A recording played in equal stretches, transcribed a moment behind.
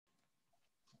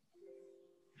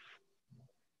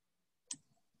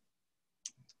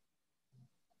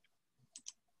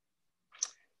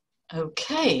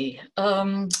Okay,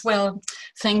 well,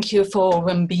 thank you for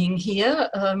being here.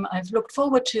 I've looked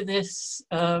forward to this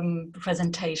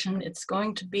presentation. It's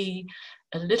going to be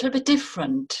a little bit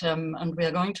different, and we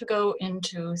are going to go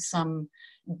into some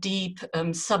deep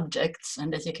subjects.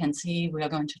 And as you can see, we are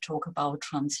going to talk about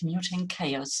transmuting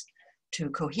chaos to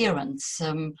coherence.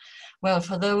 Well,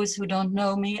 for those who don't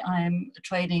know me, I'm a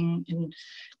trading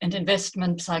and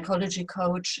investment psychology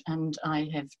coach, and I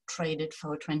have traded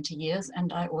for 20 years,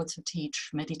 and I also teach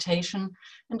meditation,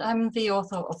 and I'm the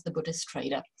author of The Buddhist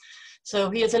Trader. So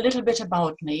here's a little bit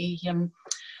about me.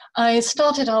 I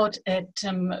started out at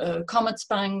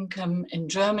Commerzbank in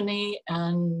Germany,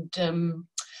 and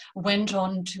went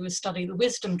on to study the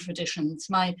wisdom traditions.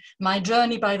 My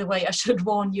journey, by the way, I should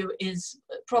warn you, is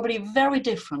probably very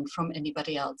different from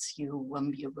anybody else you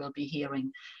will be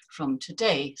hearing from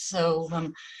today. So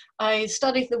I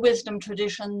studied the wisdom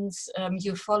traditions,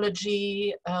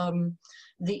 ufology,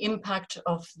 the impact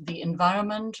of the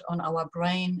environment on our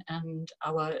brain and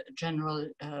our general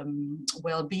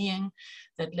well-being.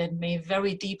 That led me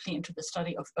very deeply into the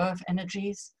study of earth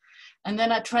energies. And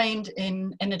then I trained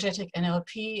in energetic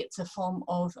NLP. It's a form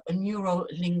of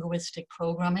neuro-linguistic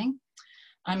programming.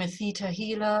 I'm a theta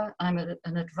healer. I'm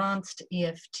an advanced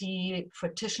EFT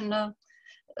practitioner.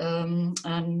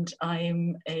 And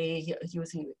I'm a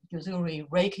Usuri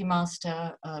Reiki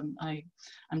master.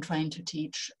 I'm trying to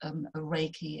teach a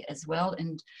Reiki as well,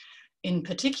 and in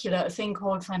particular a thing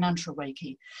called financial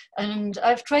Reiki. And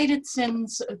I've traded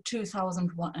since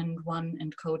 2001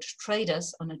 and coached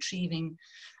traders on achieving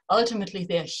ultimately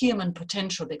their human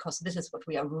potential, because this is what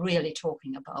we are really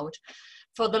talking about,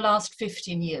 for the last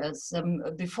 15 years.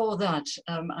 Before that,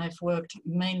 I've worked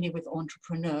mainly with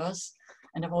entrepreneurs,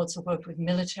 and I've also worked with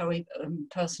military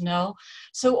personnel.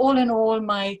 So all in all,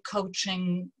 my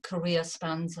coaching career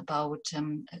spans about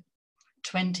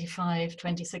 25,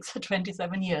 26,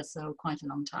 27 years, so quite a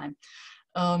long time.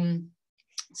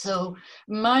 So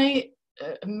my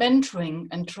mentoring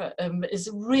and is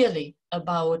really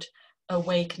about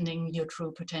awakening your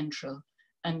true potential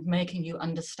and making you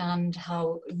understand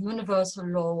how universal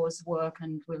laws work,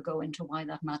 and we'll go into why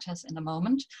that matters in a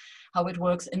moment, how it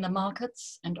works in the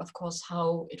markets, and of course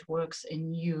how it works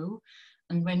in you.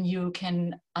 And when you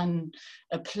can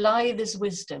apply this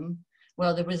wisdom,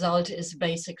 well, the result is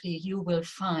basically you will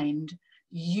find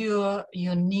your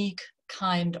unique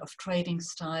kind of trading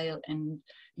style and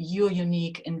your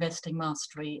unique investing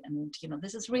mastery. And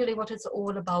this is really what it's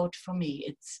all about for me.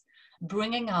 It's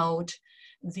bringing out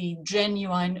the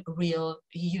genuine, real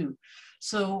you.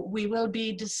 So we will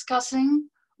be discussing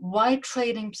why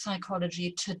trading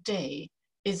psychology today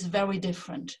is very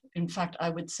different. In fact, I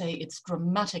would say it's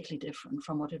dramatically different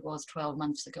from what it was 12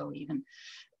 months ago even.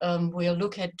 We'll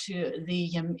look at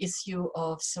the issue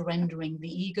of surrendering the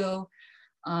ego,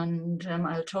 and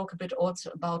I'll talk a bit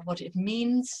also about what it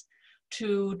means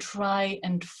to try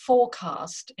and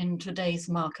forecast in today's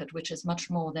market, which is much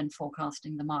more than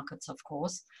forecasting the markets, of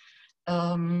course.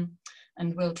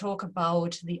 And we'll talk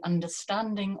about the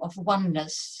understanding of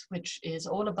oneness, which is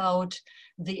all about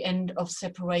the end of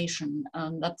separation.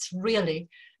 And that's really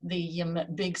the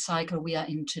big cycle we are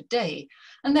in today.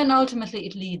 And then ultimately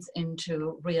it leads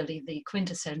into really the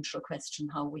quintessential question,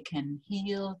 how we can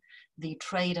heal the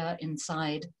trader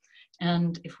inside.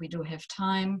 And if we do have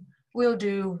time, we'll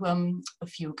do a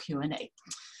few Q&A.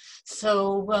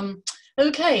 So,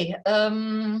 okay.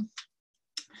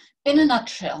 In a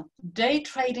nutshell, day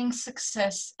trading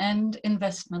success and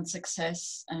investment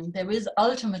success, and there is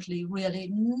ultimately really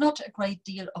not a great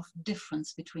deal of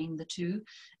difference between the two.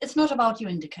 It's not about your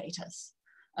indicators.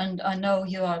 And I know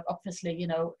you are obviously,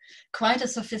 quite a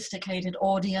sophisticated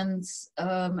audience,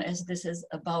 as this is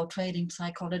about trading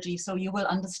psychology, so you will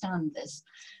understand this.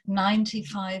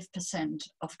 95%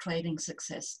 of trading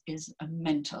success is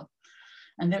mental.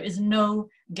 And there is no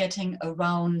getting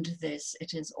around this.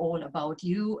 It is all about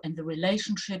you and the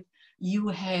relationship you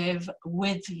have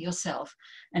with yourself.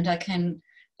 And I can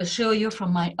assure you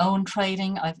from my own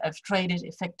trading, I've traded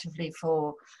effectively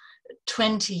for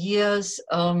 20 years.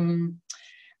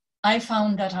 I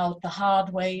found that out the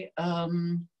hard way.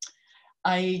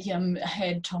 I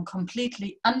had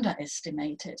completely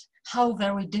underestimated how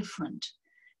very different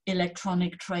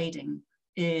electronic trading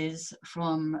is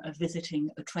from visiting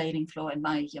a trading floor. In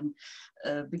my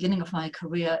beginning of my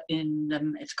career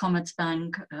at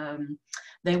Commerzbank,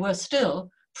 there was still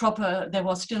proper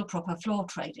floor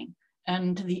trading,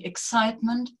 and the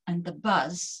excitement and the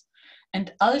buzz,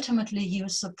 and ultimately your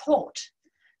support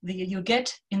you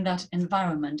get in that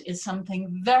environment is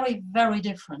something very, very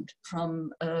different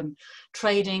from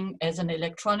trading as an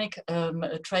electronic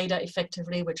trader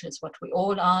effectively, which is what we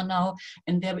all are now.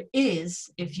 And there is,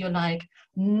 if you like,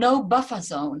 no buffer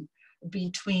zone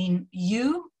between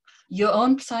you, your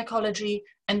own psychology,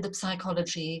 and the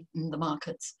psychology in the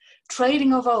markets.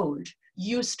 Trading of old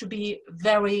used to be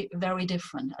very, very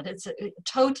different. And it's a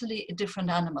totally different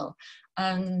animal.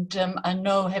 And I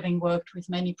know, having worked with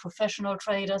many professional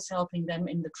traders, helping them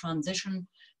in the transition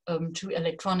to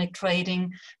electronic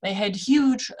trading, they had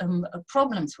huge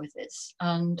problems with this.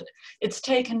 And it's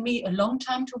taken me a long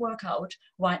time to work out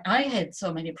why I had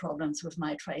so many problems with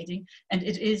my trading. And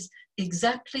it is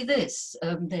exactly this.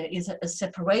 There is a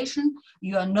separation.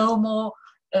 You are no more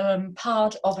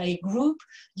part of a group.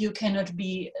 You cannot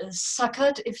be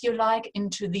suckered, if you like,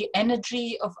 into the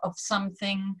energy of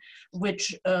something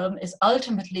which is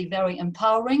ultimately very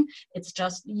empowering. It's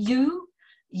just you,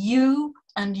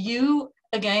 and you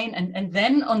again. And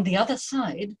then on the other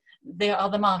side, there are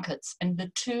the markets, and the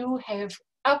two have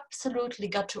absolutely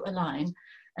got to align.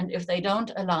 And if they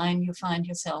don't align, you find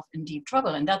yourself in deep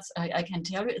trouble. And that's, I can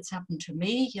tell you, it's happened to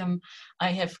me. I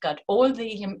have got all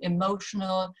the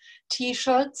emotional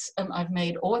t-shirts. I've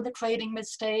made all the trading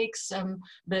mistakes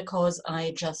because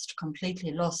I just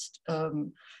completely lost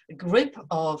grip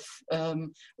of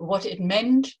what it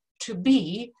meant to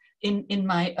be in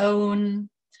my own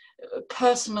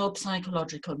personal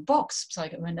psychological box.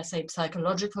 When I say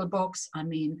psychological box, I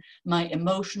mean my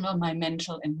emotional, my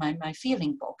mental, and my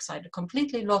feeling box. I'd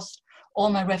completely lost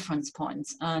all my reference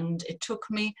points, and it took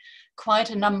me quite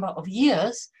a number of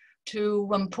years to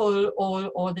pull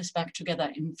all this back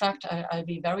together. In fact, I'll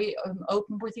be very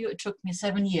open with you. It took me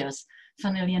 7 years.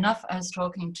 Funnily enough, I was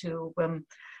talking to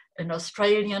an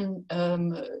Australian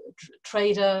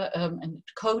trader and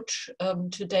coach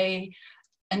today,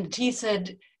 and he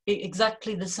said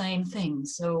exactly the same thing.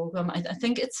 So I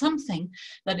think it's something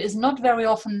that is not very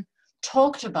often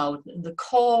talked about, the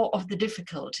core of the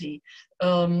difficulty,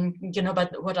 you know,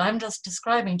 but what I'm just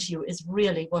describing to you is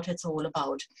really what it's all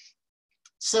about.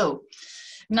 So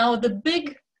now the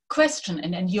big question,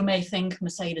 and you may think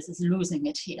Mercedes is losing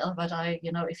it here, but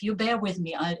you know, if you bear with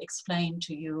me, I'll explain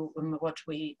to you what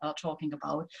we are talking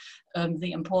about.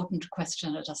 The important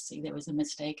question, I just see there is a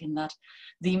mistake in that.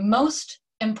 The most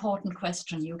important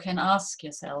question you can ask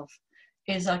yourself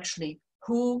is actually,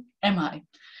 who am I?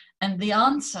 And the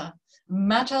answer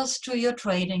matters to your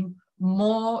trading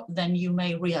more than you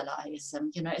may realize.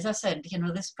 You know, as I said, you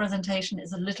know, this presentation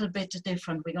is a little bit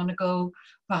different. We're going to go,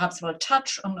 perhaps we'll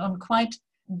touch on quite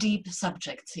deep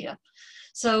subjects here.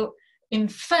 So in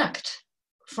fact,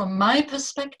 from my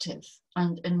perspective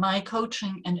and in my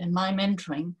coaching and in my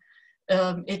mentoring,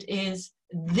 it is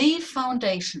the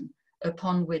foundation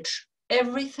upon which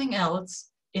everything else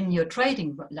in your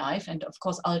trading life, and of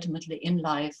course ultimately in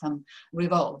life,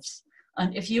 revolves.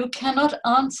 And if you cannot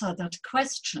answer that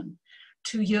question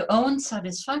to your own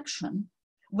satisfaction,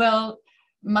 well,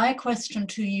 my question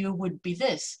to you would be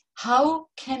this: how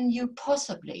can you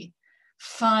possibly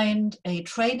find a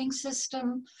trading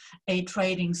system, a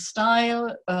trading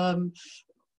style,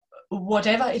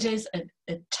 whatever it is,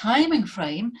 a timing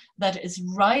frame that is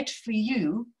right for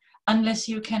you, unless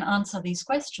you can answer these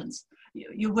questions?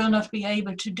 You will not be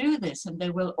able to do this, and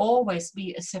there will always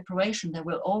be a separation, there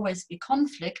will always be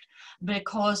conflict,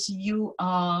 because you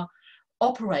are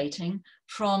operating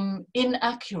from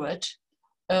inaccurate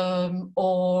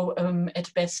or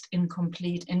at best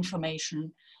incomplete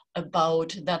information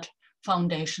about that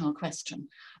foundational question.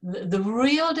 The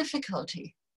real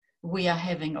difficulty we are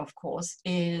having, of course,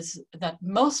 is that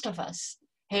most of us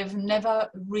have never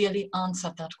really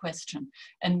answered that question.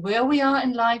 And where we are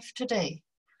in life today,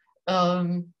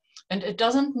 and it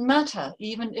doesn't matter,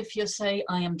 even if you say,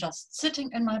 I am just sitting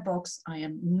in my box, I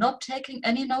am not taking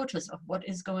any notice of what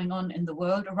is going on in the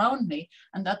world around me,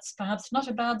 and that's perhaps not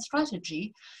a bad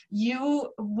strategy,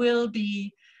 you will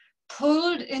be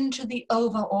pulled into the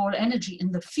overall energy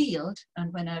in the field.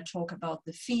 And when I talk about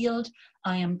the field,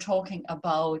 I am talking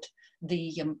about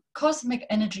the cosmic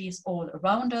energies all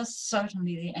around us,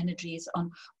 certainly the energies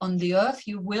on the earth.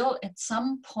 You will at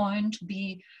some point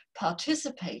be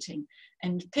participating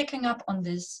and picking up on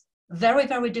this very,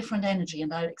 very different energy.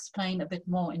 And I'll explain a bit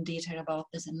more in detail about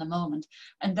this in a moment.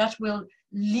 And that will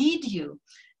lead you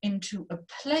into a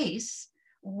place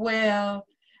where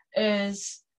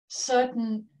as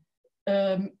certain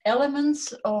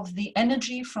elements of the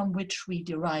energy from which we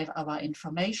derive our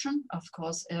information. Of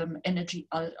course, energy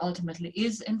ultimately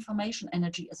is information.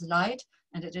 Energy is light,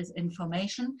 and it is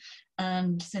information.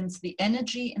 And since the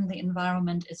energy in the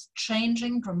environment is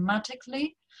changing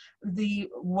dramatically, the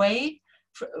way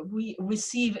we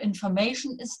receive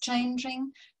information is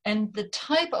changing, and the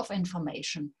type of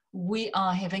information we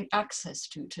are having access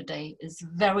to today is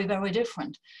very, very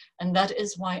different. And that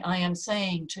is why I am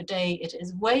saying today it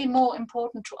is way more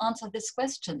important to answer this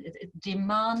question. It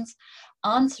demands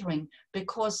answering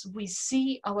because we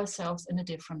see ourselves in a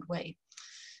different way.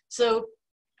 So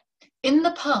in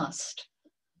the past,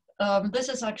 this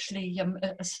is actually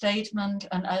a statement,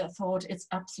 and I thought it's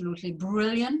absolutely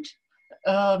brilliant.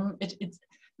 It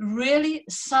really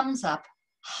sums up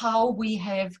how we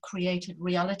have created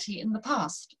reality in the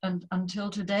past and until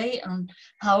today, and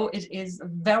how it is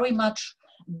very much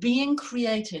being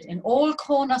created in all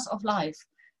corners of life,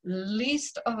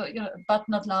 least but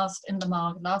not last in the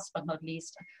market, last but not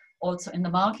least also in the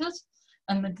market.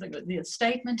 And the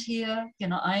statement here,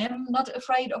 I am not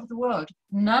afraid of the world.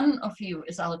 None of you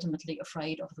is ultimately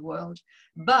afraid of the world,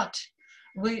 but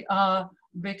we are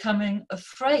becoming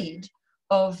afraid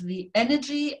of the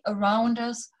energy around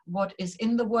us, what is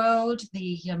in the world,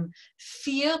 the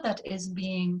fear that is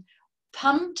being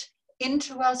pumped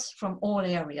into us from all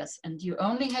areas. And you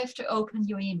only have to open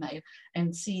your email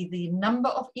and see the number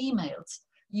of emails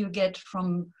you get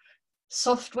from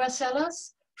software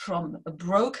sellers, from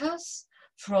brokers,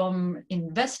 from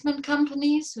investment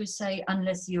companies who say,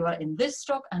 unless you are in this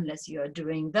stock, unless you are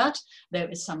doing that, there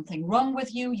is something wrong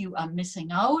with you, you are missing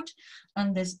out.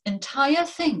 And this entire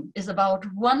thing is about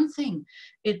one thing.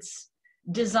 It's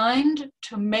designed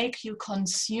to make you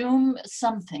consume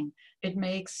something. It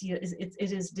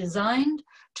is designed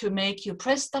to make you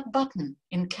press that button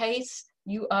in case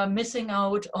you are missing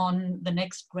out on the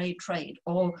next great trade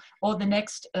or the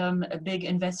next big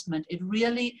investment. It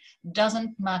really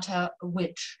doesn't matter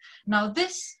which. Now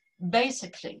this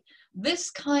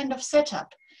kind of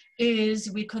setup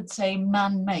is, we could say,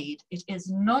 man-made. It is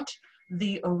not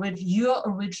your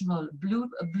original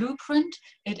blueprint.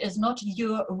 It is not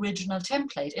your original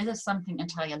template. It is something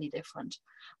entirely different.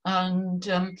 And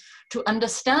to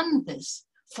understand this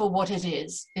for what it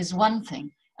is one thing.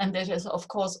 And that is, of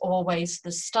course, always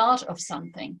the start of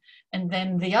something. And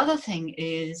then the other thing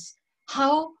is,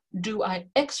 how do I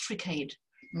extricate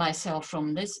myself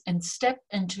from this and step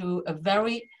into a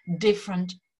very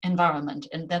different environment?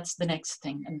 And that's the next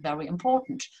thing, and very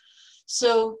important.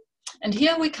 So, and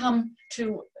here we come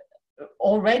to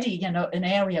already, an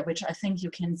area which I think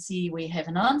you can see we have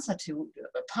an answer to,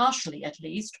 partially at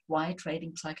least, why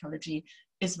trading psychology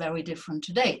is very different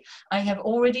today. I have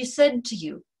already said to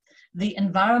you, the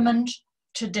environment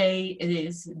today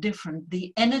is different.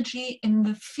 The energy in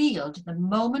the field, the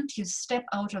moment you step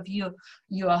out of your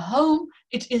home,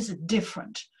 it is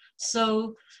different.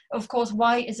 So, of course,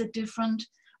 why is it different?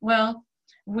 Well,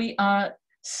 we are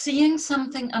seeing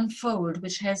something unfold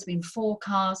which has been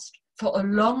forecast for a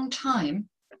long time,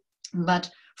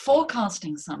 but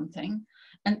forecasting something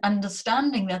and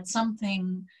understanding that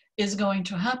something is going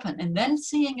to happen and then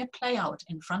seeing it play out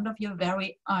in front of your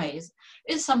very eyes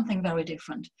is something very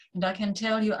different. And I can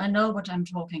tell you, I know what I'm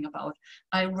talking about.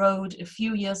 I wrote a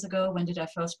few years ago, when did I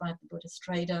first write The Buddhist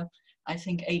Trader? I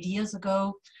think 8 years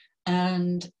ago.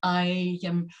 And I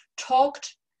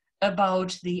talked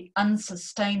about the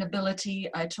unsustainability.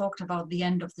 I talked about the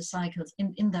end of the cycles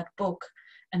in that book,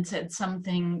 and said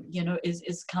something,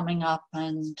 is coming up,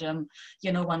 and,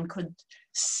 one could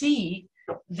see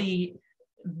the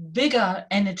bigger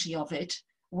energy of it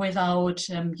without,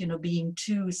 being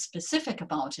too specific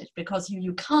about it, because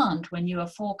you can't, when you are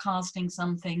forecasting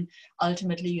something,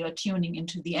 ultimately you are tuning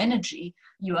into the energy.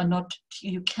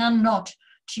 You cannot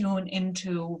tune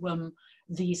into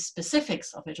the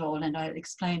specifics of it all, and I'll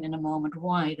explain in a moment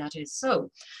why that is so.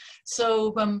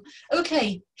 So,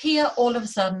 okay, here all of a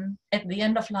sudden, at the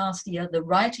end of last year, the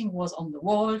writing was on the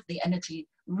wall, the energy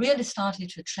really started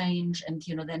to change, and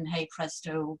then, hey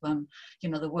presto,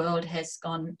 the world has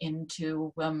gone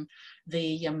into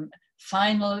the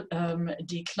final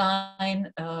decline,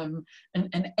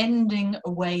 an ending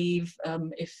wave,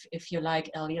 if you like,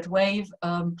 Elliott wave,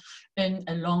 in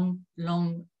a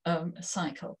long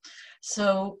cycle.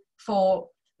 So for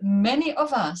many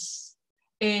of us,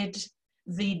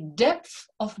 the depth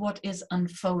of what is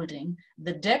unfolding,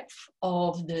 the depth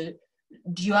of the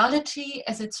duality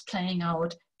as it's playing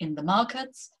out in the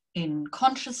markets, in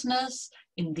consciousness,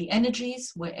 in the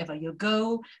energies, wherever you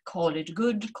go, call it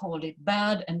good, call it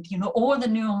bad, and all the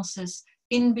nuances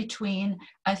in between,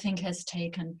 I think has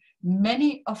taken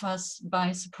many of us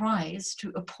by surprise,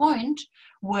 to a point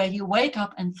where you wake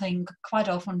up and think quite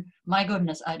often, my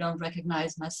goodness, I don't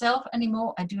recognize myself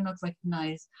anymore, I do not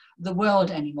recognize the world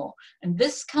anymore. And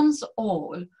this comes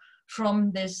all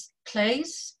from this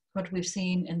place, what we've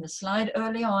seen in the slide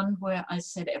early on, where I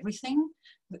said everything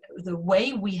the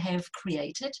way we have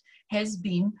created has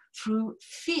been through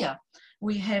fear.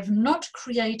 We have not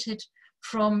created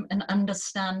from an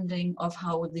understanding of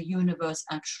how the universe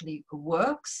actually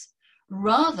works.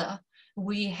 Rather,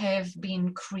 we have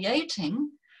been creating,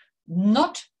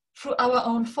 not through our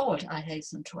own fault, I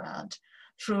hasten to add,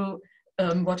 through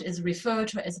what is referred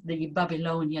to as the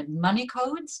Babylonian money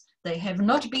codes. They have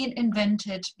not been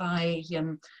invented by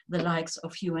the likes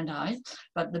of you and I,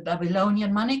 but the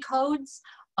Babylonian money codes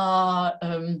are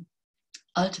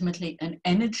ultimately an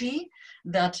energy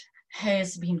that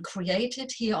has been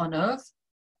created here on Earth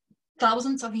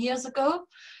thousands of years ago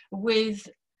with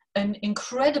an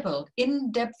incredible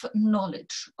in-depth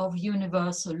knowledge of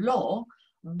universal law,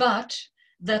 but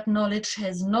that knowledge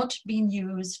has not been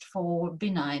used for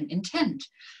benign intent.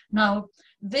 Now,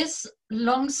 this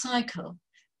long cycle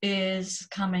is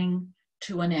coming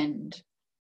to an end,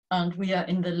 and we are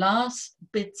in the last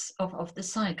bits of the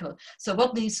cycle. So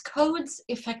what these codes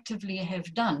effectively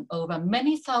have done over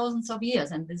many thousands of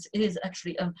years, and this is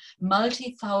actually a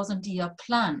multi-thousand-year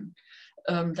plan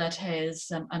that has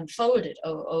unfolded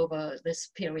over this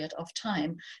period of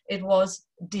time, it was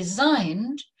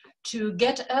designed to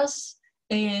get us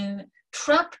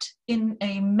trapped in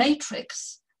a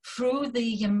matrix through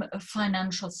the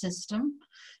financial system.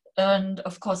 And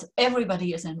of course,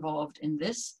 everybody is involved in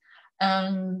this.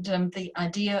 And the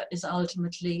idea is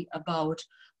ultimately about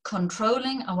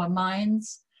controlling our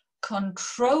minds,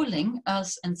 controlling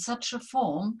us in such a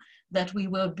form that we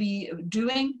will be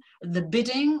doing the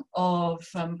bidding of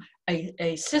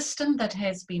a system that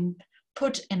has been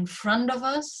put in front of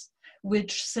us,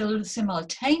 which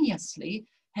simultaneously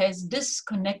has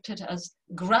disconnected us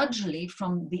gradually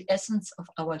from the essence of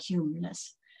our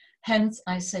humanness. Hence,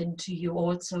 I said to you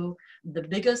also, the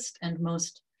biggest and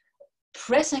most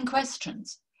pressing question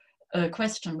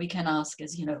we can ask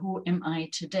is, who am I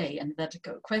today? And that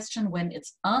question, when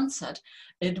it's answered,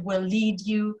 it will lead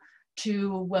you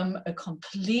to a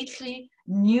completely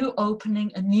new opening,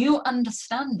 a new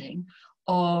understanding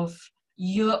of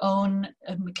your own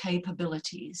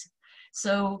capabilities.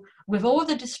 So with all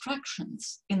the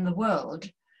distractions in the world,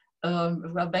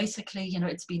 well, basically,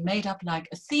 it's been made up like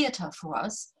a theater for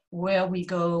us, where we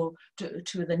go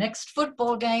to the next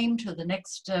football game, to the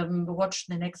next, watch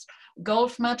the next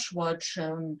golf match, watch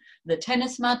the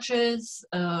tennis matches,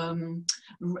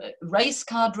 race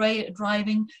car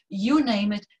driving, you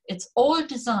name it. It's all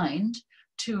designed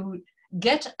to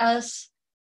get us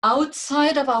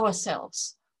outside of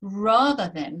ourselves,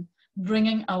 rather than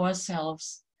bringing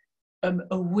ourselves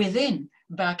within,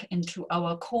 back into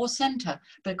our core center.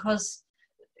 Because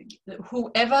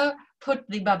whoever put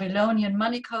the Babylonian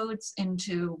money codes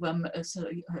into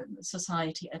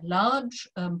society at large,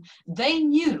 they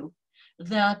knew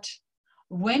that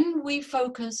when we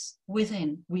focus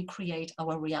within, we create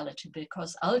our reality,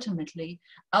 because ultimately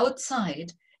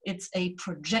outside, it's a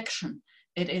projection.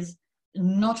 It is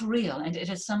not real, and it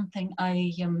is something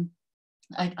I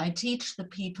teach the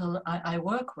people I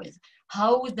work with,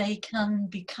 how they can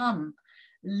become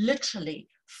literally,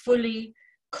 fully,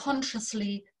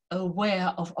 consciously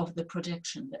aware of the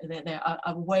projection. There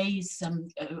are ways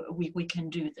we can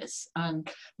do this. And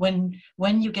when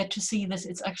you get to see this,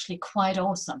 it's actually quite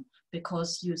awesome,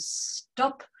 because you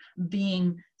stop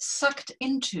being sucked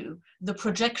into the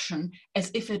projection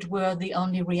as if it were the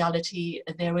only reality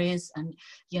there is. And,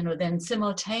 then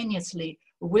simultaneously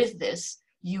with this,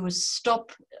 you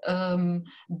stop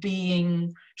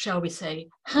being, shall we say,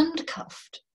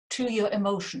 handcuffed to your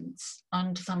emotions,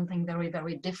 and something very,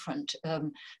 very different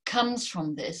comes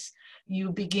from this.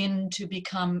 You begin to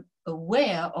become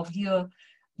aware of your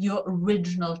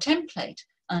original template,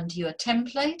 and your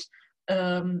template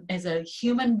as a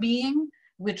human being,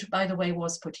 which by the way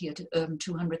was put here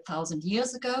 200,000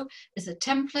 years ago, is a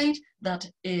template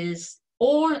that is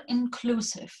all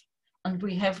inclusive. And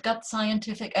we have got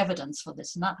scientific evidence for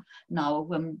this. Now,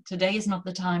 today is not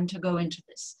the time to go into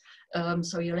this.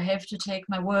 So you'll have to take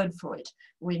my word for it.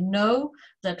 We know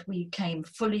that we came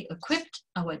fully equipped.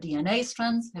 Our DNA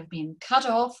strands have been cut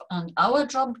off. And our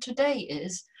job today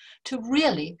is to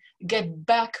really get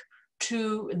back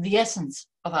to the essence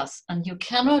of us. And you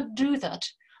cannot do that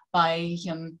by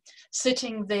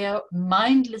sitting there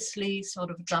mindlessly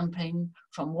sort of jumping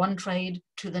from one trade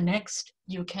to the next.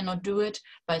 You cannot do it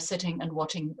by sitting and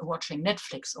watching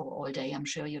Netflix all day. I'm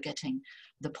sure you're getting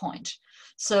the point.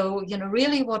 So,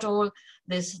 really what all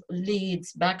this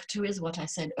leads back to is what I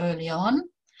said early on.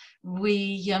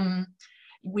 We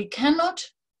cannot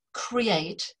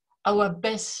create our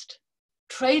best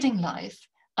trading life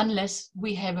unless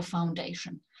we have a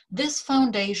foundation. This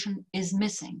foundation is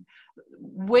missing.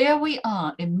 where we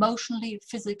are emotionally,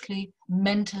 physically,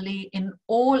 mentally, in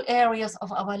all areas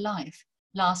of our life,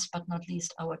 last but not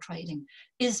least our trading,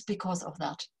 is because of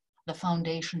that. The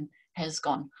foundation has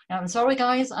gone. Now, I'm sorry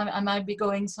guys, I might be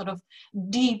going sort of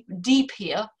deep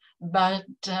here, but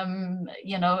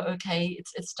you know, okay,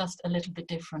 it's just a little bit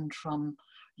different from,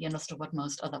 you know, what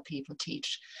most other people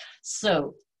teach.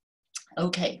 So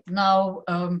okay, now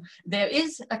there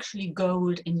is actually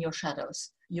gold in your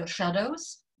shadows. Your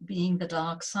shadows being the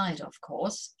dark side, of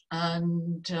course.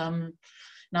 And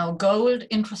now gold,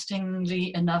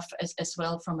 interestingly enough, as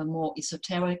well from a more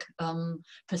esoteric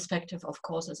perspective, of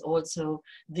course, is also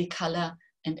the color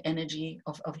and energy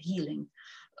of healing.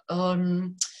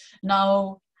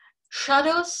 Now,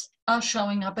 shadows are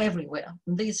showing up everywhere.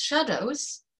 These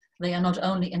shadows, they are not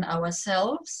only in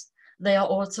ourselves, they are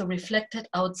also reflected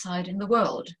outside in the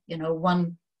world. You know,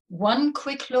 one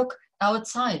quick look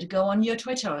outside, go on your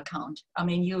Twitter account. I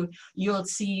mean, you'll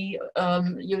see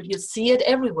you see it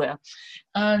everywhere.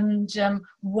 And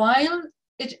while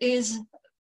it is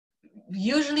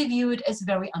usually viewed as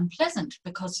very unpleasant,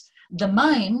 because the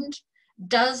mind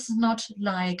does not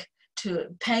like to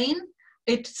pain,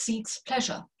 it seeks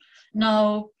pleasure.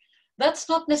 Now, that's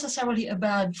not necessarily a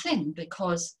bad thing,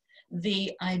 because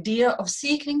the idea of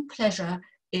seeking pleasure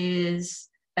is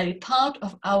a part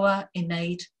of our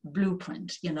innate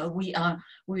blueprint. You know, we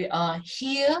are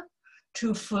here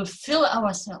to fulfill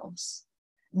ourselves,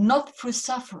 not through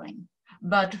suffering,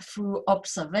 but through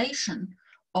observation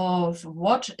of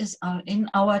what is in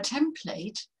our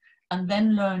template, and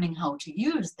then learning how to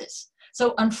use this.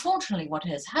 So unfortunately, what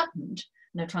has happened,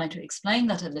 and I tried to explain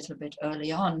that a little bit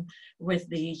early on with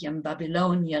the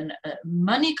Babylonian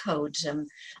money code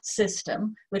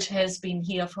system, which has been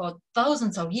here for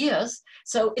thousands of years.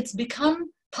 So it's become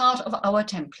part of our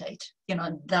template. You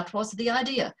know, that was the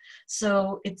idea.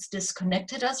 So it's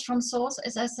disconnected us from source,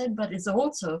 as I said, but it's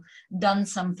also done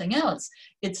something else.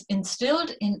 It's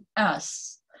instilled in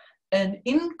us an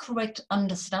incorrect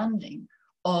understanding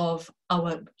of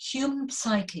our human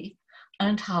psyche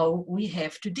and how we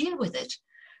have to deal with it.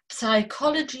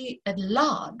 Psychology at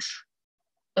large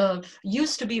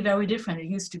used to be very different. It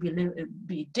used to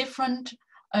be different,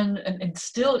 and it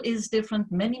still is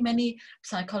different. Many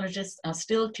psychologists are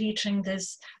still teaching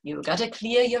this. You got to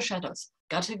clear your shadows.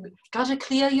 Got to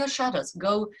clear your shadows.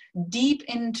 Go deep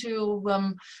into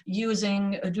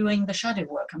doing the shadow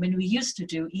work. I mean, we used to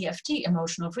do EFT,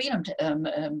 emotional freedom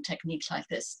techniques like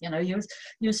this. You know, you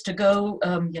used to go.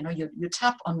 You know, you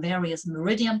tap on various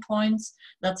meridian points.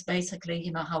 That's basically,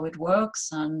 you know, how it works,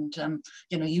 and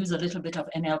you know, use a little bit of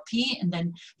NLP, and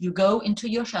then you go into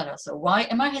your shadow. So why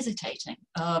am I hesitating?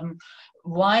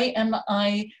 Why am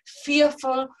I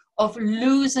fearful of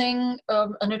losing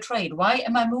in a trade? Why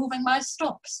am I moving my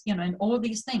stops? You know, and all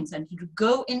these things. And you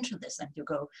go into this, and you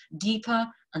go deeper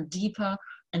and deeper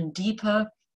and deeper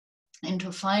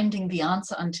into finding the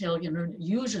answer, until, you know,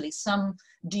 usually some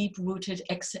deep-rooted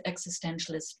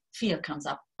existentialist fear comes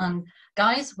up. And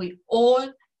guys, we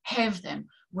all have them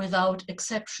without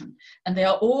exception. And they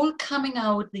are all coming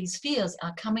out, these fears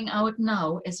are coming out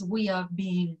now as we are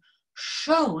being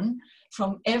shown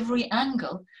from every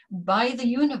angle by the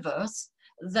universe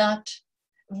that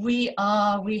we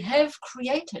have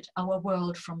created our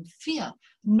world from fear,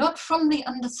 not from the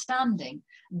understanding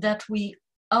that we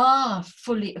are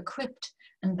fully equipped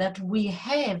and that we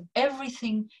have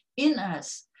everything in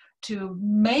us to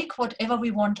make whatever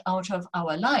we want out of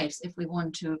our lives. If we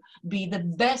want to be the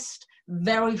best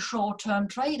very short-term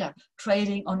trader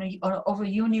trading on a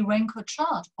Uni-Renko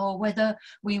chart, or whether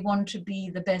we want to be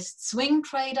the best swing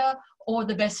trader or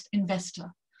the best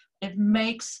investor, it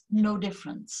makes no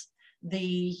difference.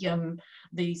 The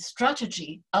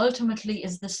strategy ultimately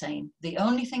is the same. The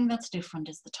only thing that's different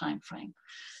is the time frame.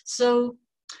 So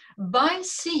by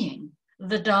seeing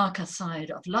the darker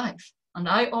side of life, and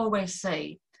I always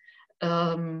say,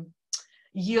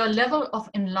 your level of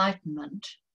enlightenment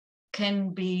can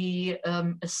be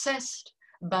assessed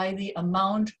by the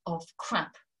amount of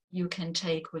crap you can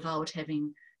take without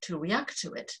having to react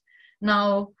to it.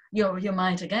 Now, you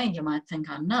might think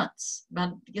I'm nuts,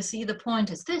 but you see, the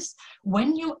point is this: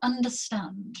 when you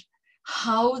understand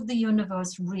how the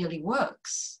universe really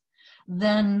works,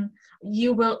 then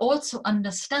you will also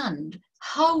understand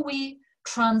how we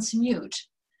transmute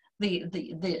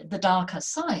the darker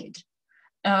side.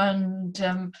 And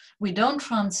we don't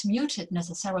transmute it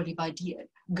necessarily by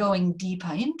going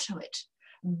deeper into it,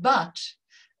 but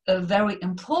a very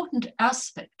important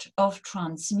aspect of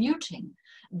transmuting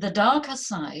the darker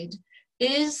side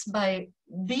is by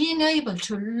being able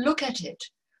to look at it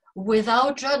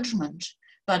without judgment,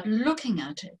 but looking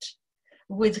at it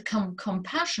with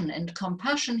compassion. And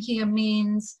compassion here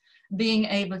means being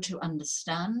able to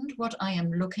understand what I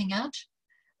am looking at,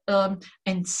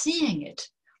 and seeing it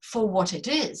for what it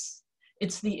is.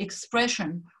 It's the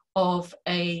expression of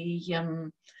a,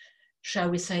 shall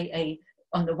we say,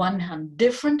 on the one hand,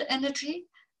 different energy,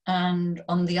 and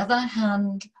on the other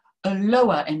hand, a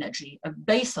lower energy, a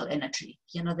basal energy.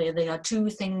 You know, there are two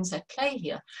things at play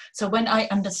here. So when I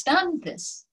understand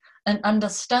this and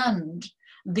understand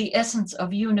the essence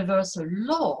of universal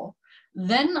law,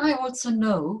 then I also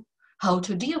know how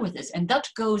to deal with this. And that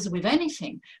goes with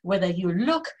anything, whether you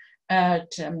look at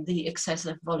the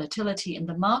excessive volatility in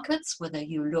the markets, whether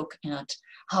you look at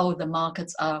how the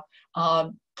markets are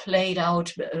played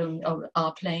out,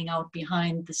 are playing out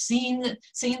behind the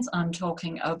scenes. I'm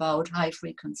talking about high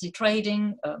frequency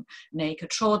trading,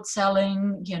 naked short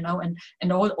selling, you know,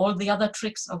 and all the other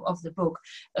tricks of the book,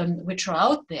 which are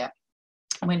out there.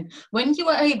 When you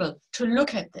are able to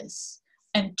look at this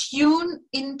and tune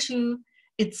into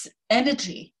its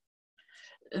energy,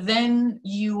 then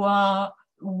you are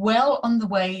well on the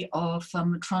way of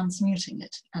transmuting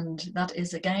it. And that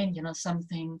is, again, you know,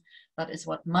 something that is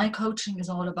what my coaching is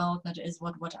all about. That is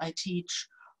what I teach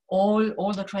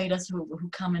all the traders who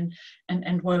come in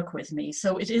and work with me.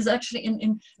 So it is actually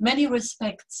in many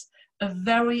respects a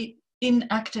very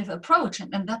inactive approach,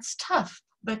 and that's tough,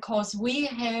 because we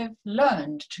have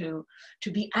learned to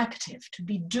be active, to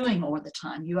be doing all the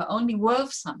time. You are only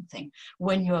worth something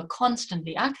when you are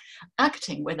constantly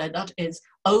acting, whether that is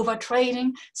over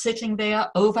trading, sitting there,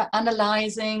 over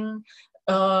analyzing,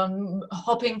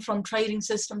 hopping from trading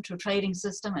system to trading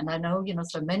system. And I know, you know,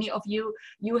 so many of you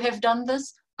have done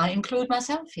this. I include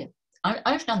myself here.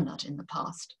 I've done that in the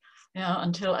past, you know,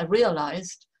 until I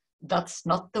realized that's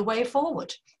not the way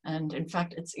forward. And in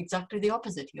fact, it's exactly the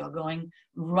opposite. You're going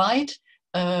right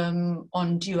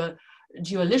on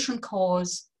dualism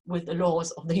course with the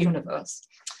laws of the universe.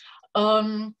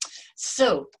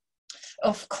 So,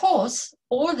 of course,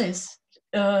 all this,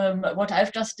 what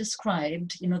I've just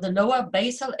described, you know, the lower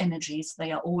basal energies,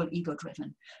 they are all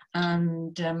ego-driven.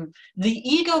 And the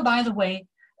ego, by the way,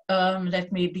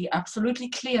 let me be absolutely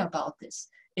clear about this.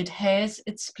 It has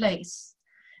its place.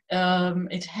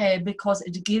 Because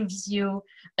it gives you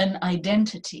an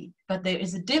identity, but there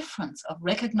is a difference of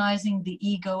recognizing the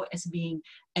ego as being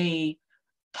a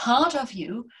part of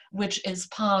you, which is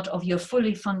part of your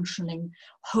fully functioning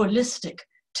holistic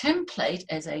template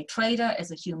as a trader,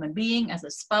 as a human being, as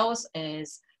a spouse,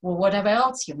 as well, whatever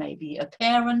else you may be, a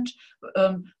parent,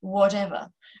 whatever.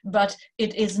 But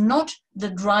it is not the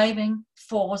driving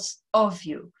force of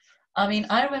you. I mean,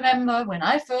 I remember when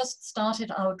I first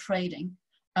started out trading,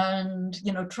 and,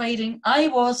 you know, trading, I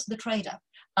was the trader.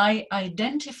 I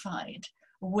identified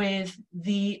with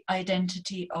the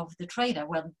identity of the trader.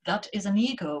 Well, that is an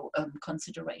ego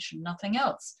consideration, nothing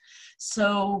else.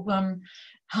 So,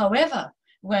 however,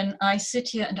 when I sit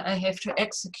here and I have to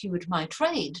execute my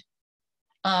trade,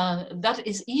 that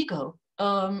is ego.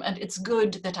 And it's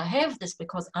good that I have this,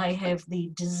 because I have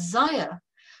the desire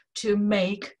to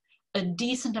make a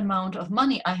decent amount of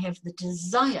money. I have the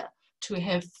desire to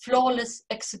have flawless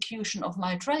execution of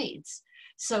my trades.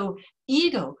 So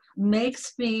ego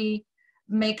makes me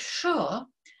make sure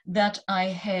that I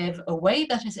have a way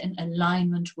that is in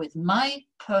alignment with my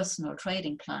personal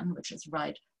trading plan, which is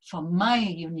right for my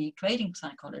unique trading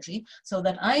psychology, so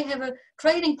that I have a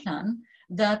trading plan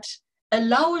that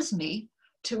allows me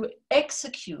to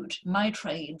execute my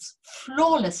trades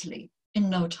flawlessly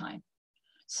in no time.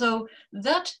 So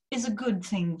that is a good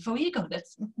thing for ego.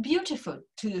 That's beautiful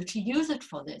to use it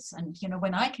for this. And, you know,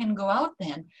 when I can go out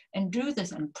there and do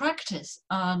this and practice,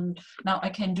 now I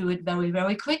can do it very,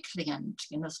 very quickly, and,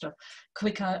 you know, stuff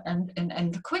quicker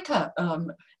and quicker,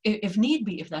 if need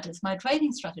be, if that is my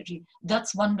trading strategy.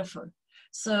 That's wonderful.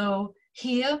 So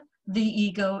here the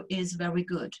ego is very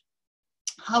good.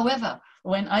 However,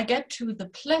 when I get to the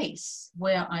place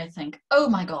where I think, oh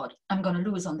my God, I'm going to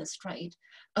lose on this trade.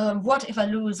 What if I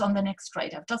lose on the next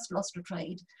trade? I've just lost a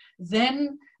trade.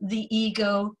 Then the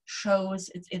ego shows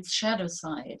its shadow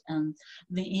side, and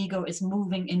the ego is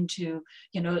moving into,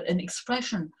 you know, an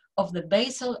expression of the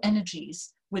basal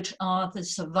energies, which are the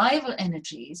survival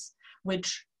energies,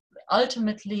 which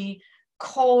ultimately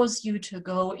cause you to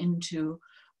go into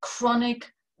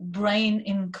chronic brain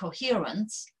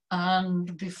incoherence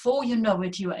And before you know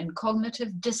it, you are in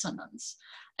cognitive dissonance.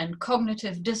 And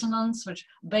cognitive dissonance, which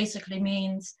basically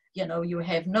means, you know, you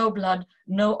have no blood,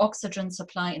 no oxygen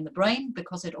supply in the brain,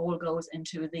 because it all goes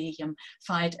into the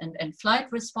fight and flight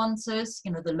responses,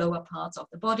 you know, the lower parts of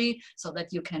the body, so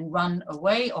that you can run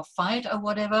away or fight or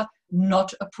whatever.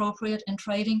 Not appropriate in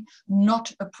trading,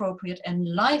 not appropriate in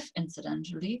life,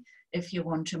 incidentally, if you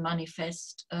want to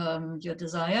manifest your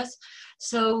desires.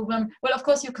 So, well, of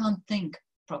course, you can't think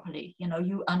properly. You know,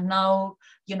 you are now,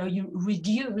 you know, you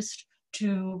reduced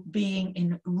to being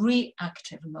in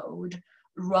reactive mode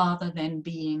rather than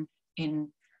being in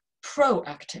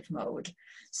proactive mode.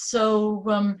 So,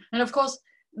 and of course,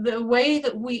 the way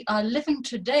that we are living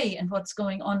today and what's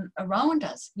going on around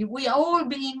us, we are all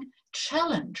being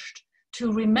challenged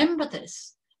to remember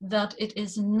this, that it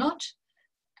is not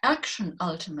action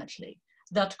ultimately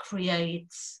that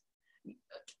creates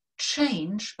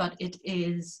change, but it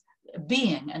is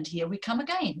being. And here we come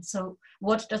again. So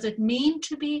what does it mean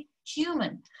to be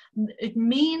human? It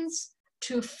means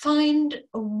to find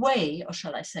a way, or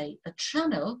shall I say a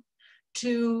channel,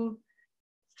 to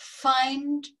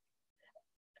find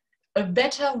a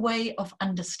better way of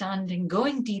understanding,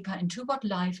 going deeper into what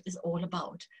life is all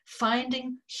about,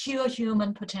 finding pure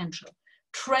human potential.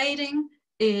 Trading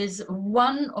is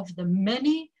one of the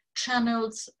many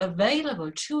channels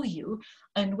available to you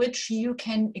in which you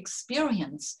can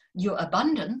experience your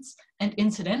abundance. And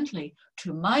incidentally,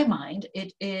 to my mind,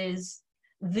 it is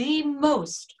the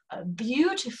most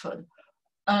beautiful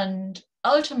and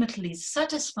ultimately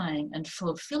satisfying and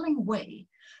fulfilling way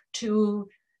to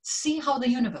see how the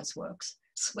universe works.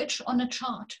 Switch on a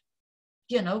chart,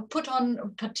 you know, put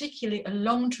on particularly a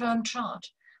long-term chart.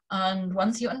 And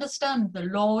once you understand the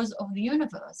laws of the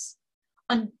universe,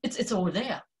 and it's all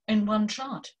there in one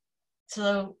chart.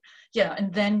 So yeah,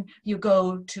 and then you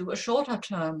go to a shorter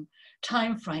term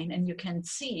time frame and you can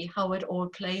see how it all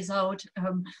plays out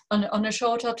on a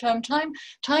shorter term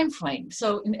time frame.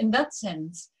 So in that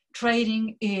sense,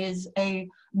 trading is a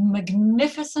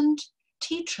magnificent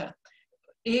teacher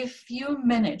if you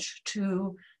manage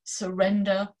to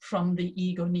surrender from the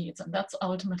ego needs. And that's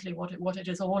ultimately what it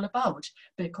is all about,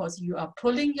 because you are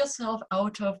pulling yourself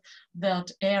out of that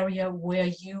area where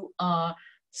you are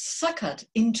suckered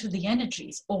into the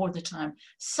energies all the time,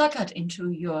 suckered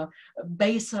into your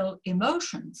basal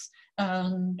emotions.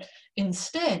 And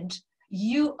instead,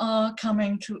 you are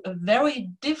coming to a very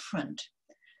different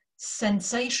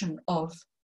sensation of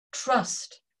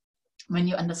trust, when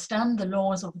you understand the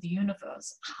laws of the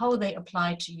universe, how they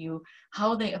apply to you,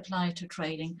 how they apply to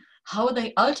trading, how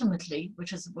they ultimately,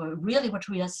 which is really what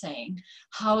we are saying,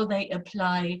 how they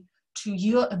apply to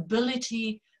your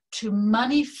ability to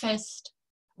manifest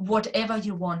whatever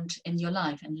you want in your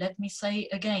life. And let me say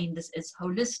again, this is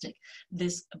holistic.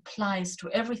 This applies to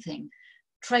everything.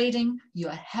 Trading,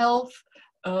 your health,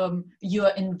 your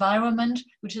environment,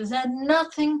 which has had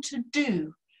nothing to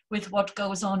do with what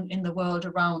goes on in the world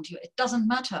around you. It doesn't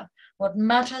matter. What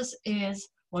matters is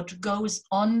what goes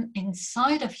on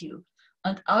inside of you.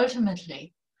 And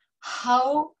ultimately,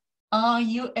 how are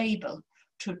you able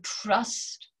to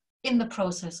trust in the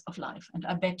process of life? And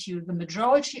I bet you the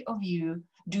majority of you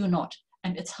do not.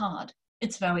 And it's hard.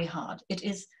 It's very hard. It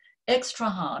is extra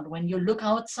hard when you look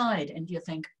outside and you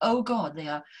think, oh God,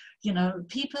 there are, you know,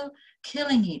 people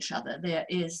killing each other. There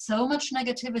is so much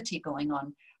negativity going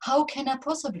on. How can I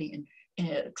possibly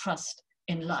trust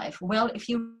in life? Well, if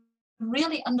you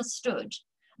really understood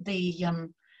the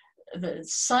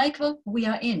cycle we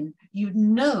are in, you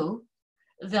know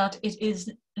that it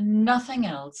is nothing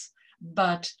else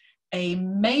but a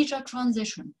major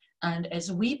transition. And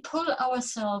as we pull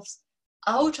ourselves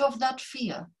out of that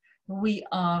fear, we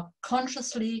are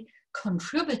consciously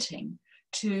contributing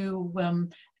to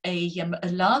a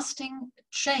lasting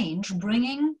change,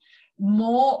 bringing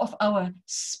more of our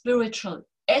spiritual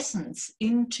essence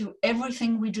into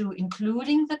everything we do,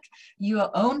 including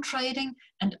your own trading.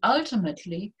 And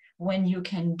ultimately, when you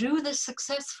can do this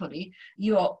successfully,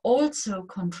 you are also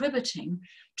contributing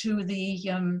to the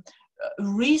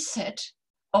reset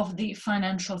of the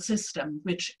financial system,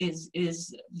 which is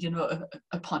you know,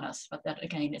 upon us. But that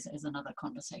again is another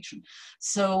conversation.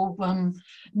 So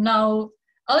now,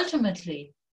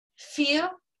 ultimately, fear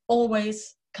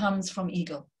always comes from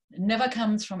ego. It never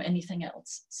comes from anything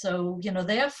else. So, you know,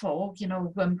 therefore, you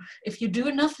know, if you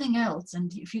do nothing else,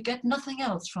 and if you get nothing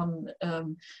else from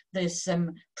this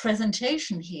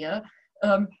presentation here,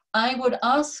 I would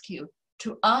ask you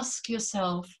to ask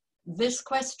yourself this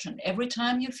question every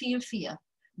time you feel fear.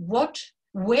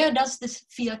 Where does this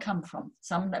fear come from?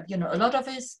 Some, you know, a lot of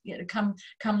it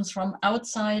comes from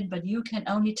outside, but you can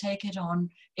only take it on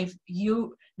if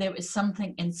there is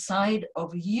something inside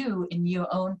of you in your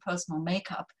own personal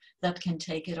makeup that can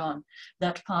take it on.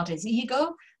 That part is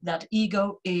ego. That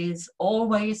ego is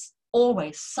always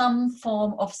some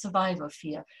form of survival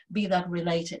fear, be that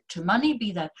related to money,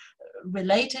 be that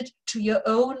related to your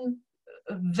own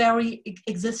very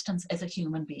existence as a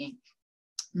human being.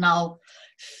 Now,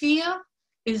 fear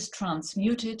is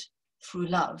transmuted through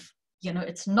love. You know,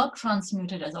 it's not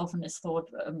transmuted as often as thought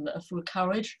through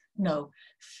courage. No,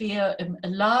 fear,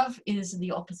 love is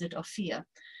the opposite of fear.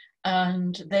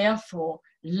 And therefore,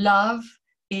 love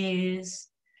is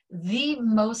the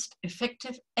most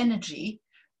effective energy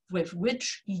with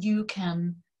which you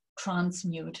can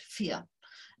transmute fear.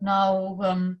 Now,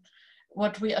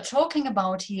 what we are talking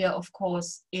about here, of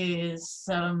course, is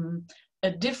a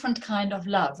different kind of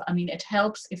love. I mean, it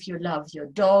helps if you love your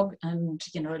dog and,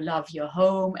 you know, love your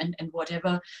home and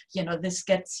whatever, you know, this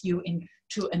gets you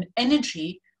into an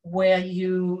energy where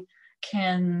you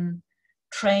can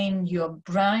train your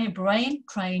brain,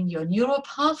 train your neural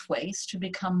pathways to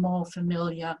become more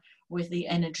familiar with the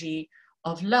energy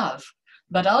of love.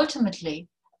 But ultimately,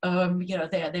 you know,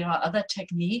 there are other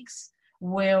techniques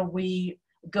where we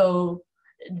go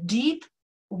deep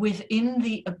within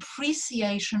the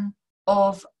appreciation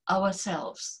of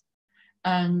ourselves.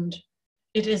 And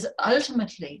it is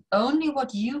ultimately only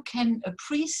what you can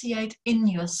appreciate in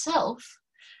yourself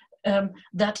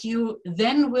that you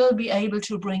then will be able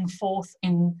to bring forth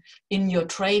in your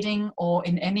trading or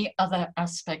in any other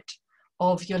aspect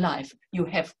of your life. You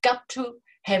have got to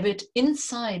have it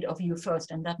inside of you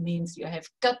first, and that means you have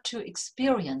got to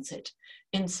experience it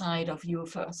inside of you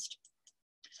first.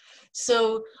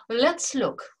 So let's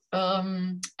look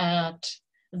at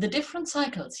the different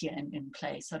cycles here in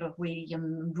place. Sort of we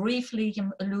briefly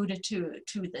alluded to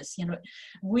this. You know,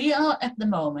 we are at the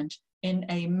moment in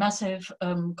a massive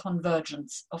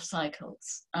convergence of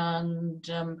cycles, and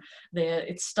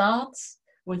it starts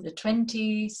with the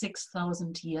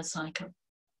 26,000 year cycle,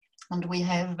 and we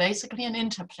have basically an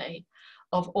interplay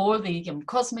of all the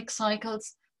cosmic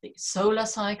cycles, the solar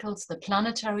cycles, the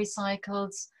planetary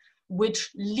cycles,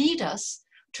 which lead us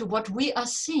to what we are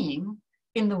seeing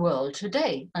in the world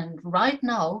today. And right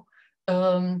now,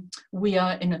 we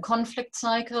are in a conflict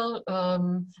cycle.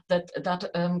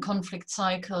 That conflict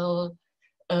cycle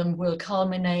will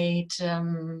culminate,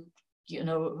 you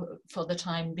know, for the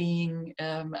time being,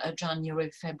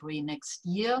 January, February next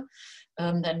year.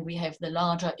 Then we have the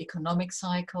larger economic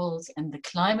cycles and the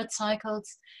climate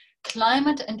cycles.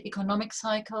 Climate and economic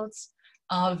cycles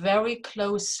are very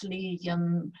closely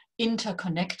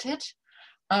interconnected.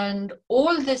 And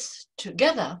all this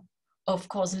together, of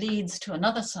course, leads to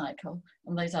another cycle.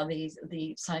 And these are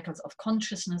the cycles of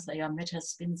consciousness. They are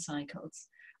meta-spin cycles.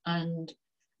 And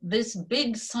this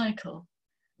big cycle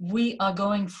we are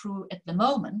going through at the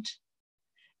moment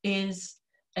is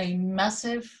a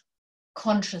massive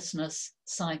consciousness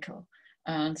cycle.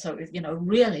 And so, you know,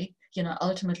 really, you know,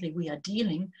 ultimately we are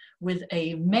dealing with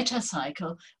a meta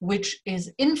cycle, which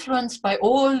is influenced by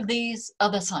all these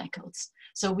other cycles.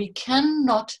 So we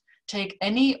cannot take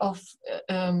any of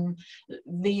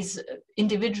these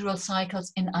individual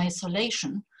cycles in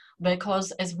isolation,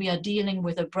 because as we are dealing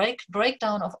with a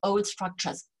breakdown of old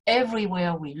structures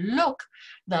everywhere we look,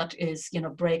 that is, you know,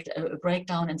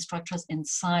 breakdown in structures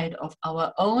inside of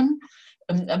our own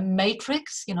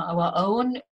matrix, you know, our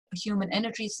own human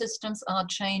energy systems are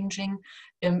changing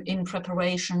in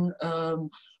preparation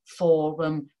for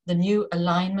the new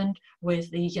alignment with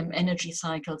the energy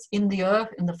cycles in the earth,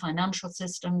 in the financial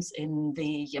systems, in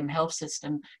the health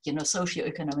system, you know,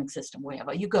 socioeconomic system,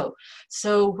 wherever you go.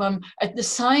 So at the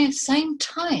same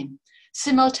time,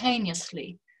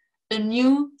 simultaneously, a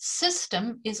new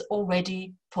system is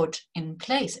already put in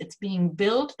place. It's being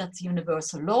built. That's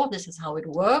universal law. This is how it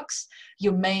works.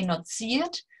 You may not see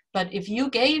it, but if you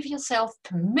gave yourself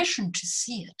permission to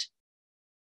see it,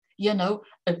 you know,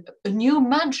 a new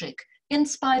magic, in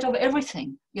spite of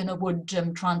everything, you know, would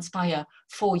transpire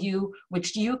for you,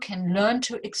 which you can learn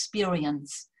to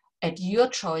experience at your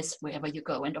choice wherever you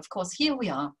go. And of course, here we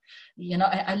are. You know,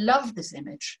 I love this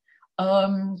image.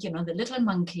 You know, the little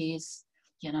monkeys,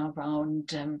 you know,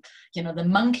 around, you know, the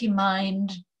monkey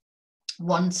mind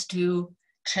wants to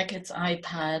check its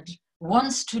iPad,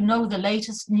 wants to know the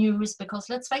latest news, because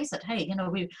let's face it, hey, you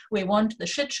know, we want the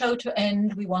shit show to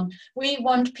end. We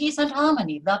want peace and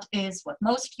harmony. That is what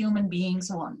most human beings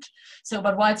want. So,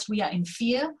 but whilst we are in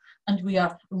fear and we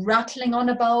are rattling on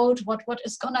about what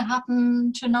is going to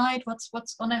happen tonight, what's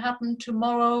going to happen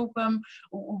tomorrow,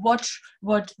 watch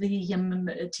what the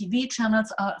TV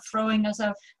channels are throwing us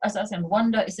and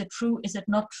wonder, is it true, is it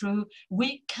not true?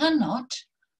 We cannot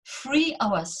free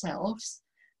ourselves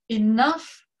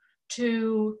enough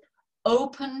to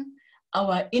open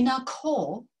our inner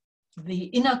core. The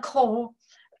inner core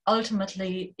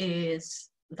ultimately is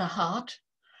the heart,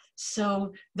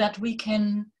 so that we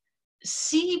can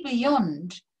see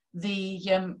beyond the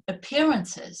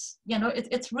appearances. You know,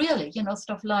 it's really, you know,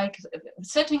 stuff like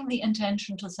setting the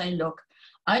intention to say, look,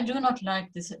 I do not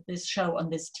like this show on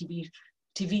this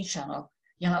TV channel.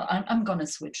 You know, I'm going to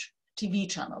switch TV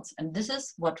channels. And this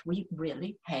is what we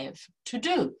really have to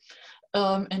do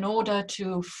in order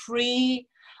to free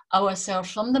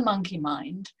ourselves from the monkey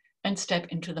mind and step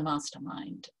into the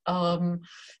mastermind.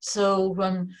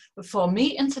 For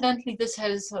me, incidentally, this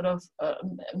has sort of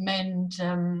meant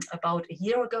about a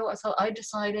year ago or so, I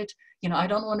decided, you know, I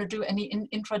don't want to do any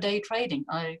intraday trading.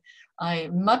 I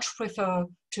much prefer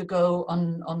to go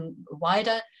on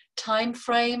wider time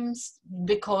frames,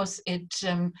 because it,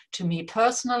 to me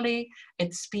personally,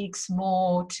 it speaks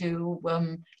more to,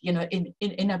 you know, in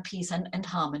inner peace and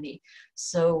harmony.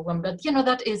 So, but you know,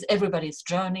 that is everybody's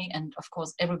journey, and of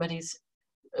course everybody's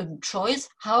choice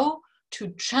how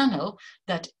to channel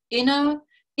that inner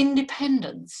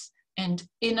independence and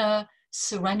inner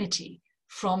serenity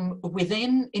from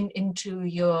within into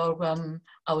your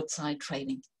outside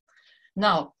trading.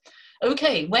 Now,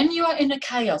 okay, when you are in a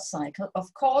chaos cycle,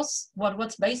 of course,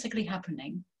 what's basically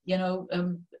happening, you know,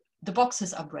 the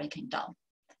boxes are breaking down.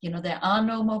 You know, there are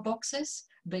no more boxes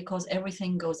because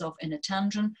everything goes off in a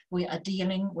tangent. We are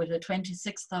dealing with a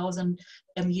 26,000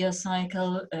 year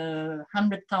cycle,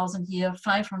 100,000 year,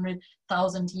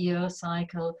 500,000 year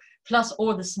cycle, plus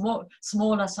all the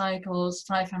smaller cycles,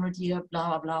 500 year, blah,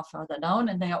 blah, blah, further down,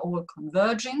 and they are all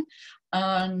converging.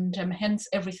 And hence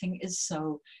everything is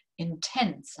so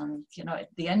intense. And you know, at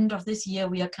the end of this year,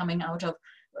 we are coming out of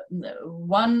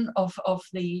one of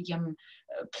the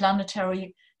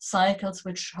planetary cycles,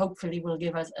 which hopefully will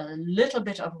give us a little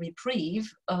bit of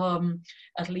reprieve,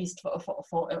 at least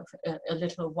for a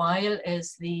little while,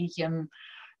 as the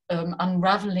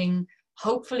unraveling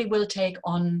hopefully will take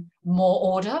on more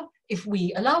order if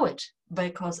we allow it,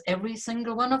 because every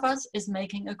single one of us is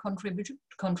making a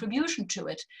contribution to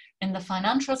it in the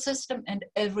financial system and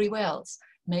everywhere else.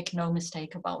 Make no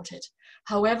mistake about it.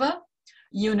 However,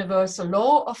 universal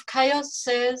law of chaos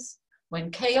says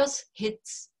when chaos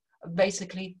hits,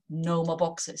 basically no more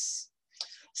boxes.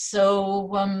 So,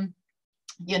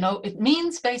 you know, it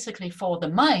means basically for the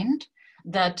mind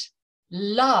that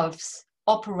loves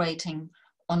operating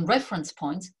on reference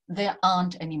points, there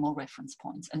aren't any more reference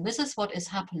points. And this is what is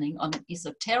happening on an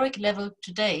esoteric level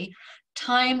today.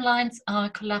 Timelines are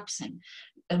collapsing.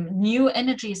 New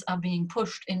energies are being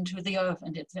pushed into the earth,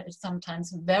 and it's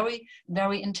sometimes very,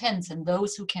 very intense. And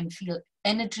those who can feel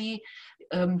energy,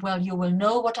 well, you will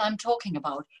know what I'm talking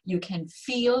about. You can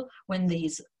feel when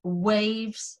these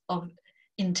waves of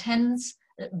intense,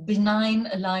 benign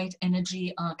light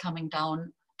energy are coming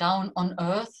down on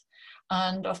earth.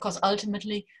 And of course,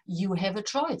 ultimately, you have a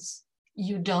choice.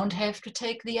 You don't have to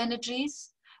take the energies,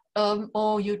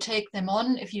 or you take them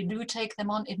on. If you do take them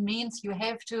on, it means you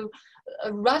have to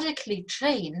radically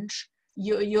change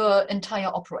your entire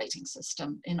operating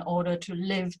system in order to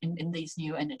live in these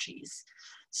new energies.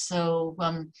 So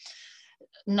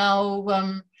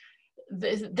now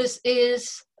this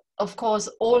is, of course,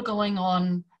 all going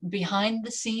on behind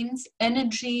the scenes.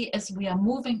 Energy, as we are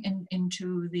moving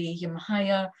into the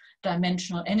higher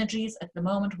dimensional energies. At the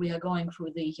moment, we are going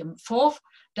through the fourth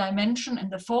dimension,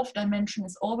 and the fourth dimension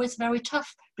is always very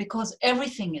tough because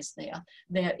everything is there.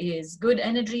 There is good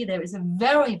energy. There is a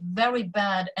very, very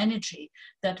bad energy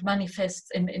that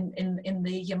manifests in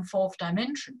the fourth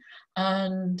dimension.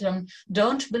 And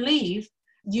don't believe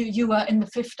you are in the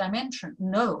fifth dimension.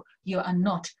 No, you are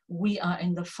not. We are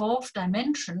in the fourth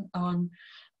dimension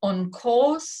on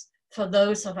course for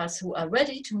those of us who are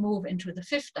ready to move into the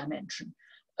fifth dimension.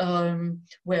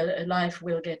 Where life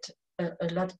will get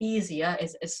a lot easier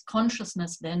as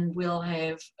consciousness then will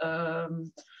have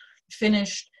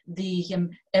finished the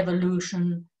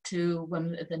evolution to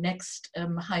the next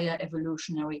higher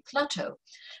evolutionary plateau.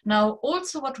 Now,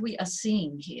 also what we are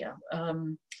seeing here,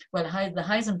 well, the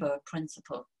Heisenberg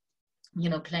principle, you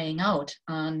know, playing out,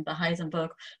 and the Heisenberg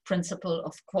principle,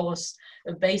 of course,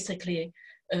 basically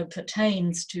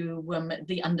pertains to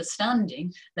the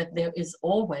understanding that there is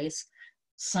always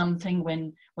something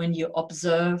when you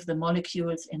observe the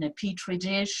molecules in a petri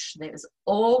dish, there is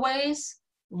always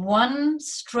one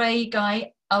stray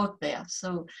guy out there.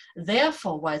 So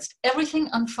therefore, whilst everything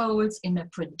unfolds in a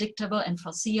predictable and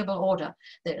foreseeable order,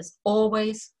 there is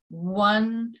always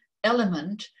one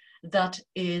element that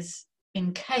is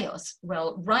in chaos.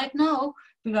 Well, right now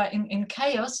we are in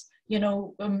chaos, you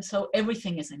know, so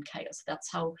everything is in chaos.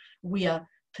 That's how we are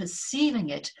perceiving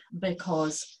it,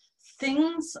 because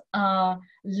things are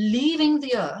leaving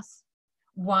the earth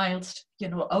whilst, you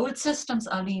know, old systems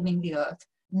are leaving the earth,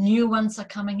 new ones are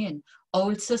coming in.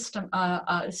 Old systems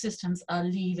are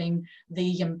leaving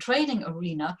the trading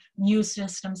arena, new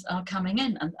systems are coming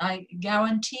in. And I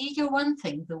guarantee you one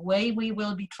thing, the way we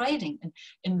will be trading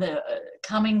in the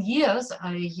coming years,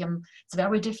 it's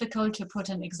very difficult to put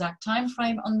an exact time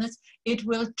frame on this, it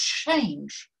will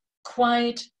change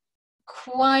quite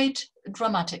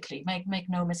dramatically. Make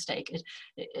no mistake.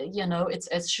 You know, it's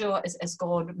as sure as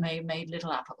God made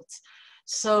little apples.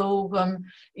 So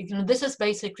you know, this is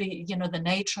basically, you know, the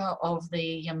nature of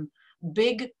the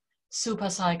big super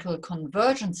cycle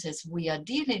convergences we are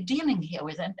dealing here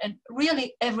with, and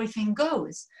really everything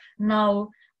goes. Now,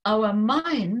 our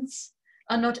minds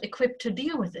are not equipped to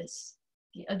deal with this.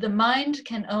 The mind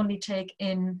can only take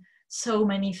in so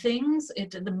many things.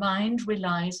 The mind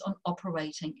relies on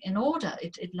operating in order.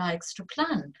 It likes to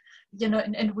plan, you know,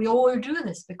 and we all do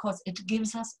this because it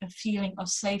gives us a feeling of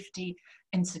safety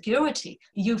and security.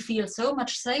 You feel so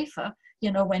much safer,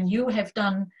 you know, when you have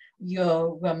done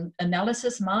your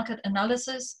analysis, market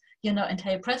analysis, you know, and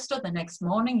hey presto, the next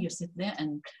morning you sit there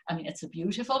and, I mean, it's a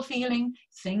beautiful feeling.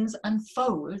 Things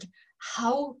unfold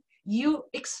how you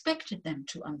expected them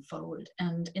to unfold.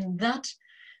 And in that,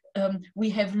 we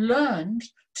have learned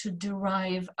to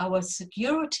derive our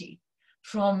security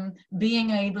from being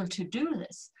able to do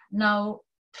this. Now,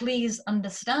 please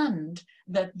understand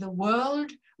that the world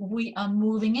we are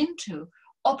moving into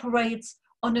operates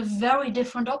on a very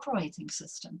different operating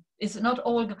system. It's not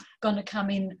all going to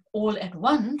come in all at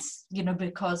once, you know,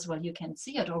 because, well, you can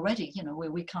see it already, you know,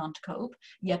 we can't cope,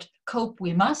 yet cope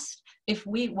we must if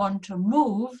we want to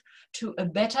move to a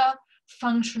better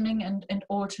functioning and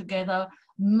altogether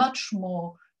much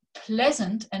more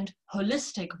pleasant and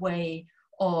holistic way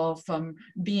of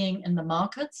being in the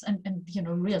markets and, you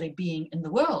know, really being in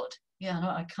the world. You know,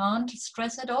 I can't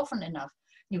stress it often enough.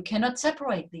 You cannot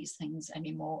separate these things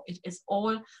anymore. It is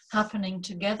all happening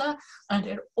together, and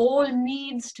it all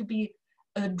needs to be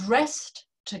addressed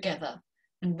together.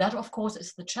 And that, of course,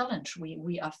 is the challenge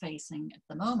we are facing at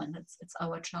the moment. It's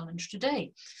our challenge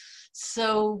today.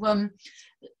 So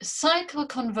cycle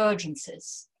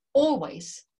convergences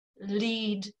always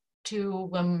lead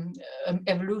to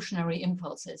evolutionary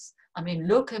impulses. I mean,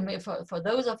 look, for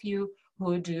those of you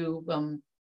who do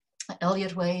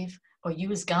Elliott wave or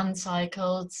use Gann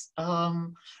cycles,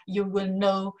 you will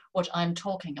know what I'm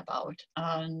talking about.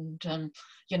 And,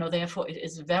 you know, therefore it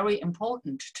is very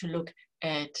important to look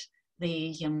at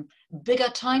the bigger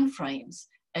time frames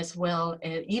as well,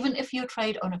 even if you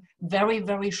trade on a very,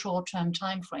 very short-term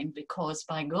time frame, because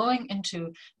by going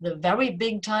into the very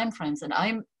big time frames, and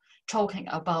I'm talking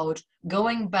about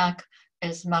going back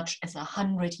as much as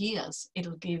 100 years,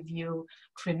 it'll give you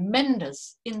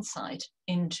tremendous insight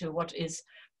into what is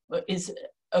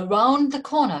around the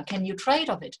corner. Can you trade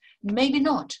of it? Maybe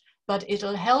not, but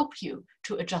it'll help you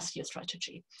to adjust your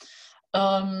strategy.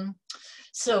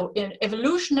 So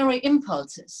evolutionary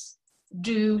impulses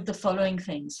do the following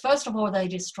things. First of all, they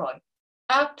destroy.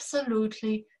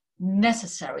 Absolutely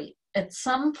necessary. At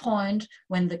some point,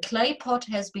 when the clay pot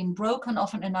has been broken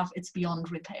often enough, it's beyond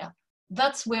repair.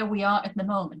 That's where we are at the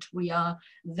moment. We are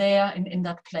there in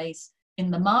that place.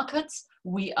 In the markets,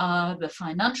 we are, the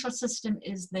financial system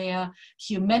is there.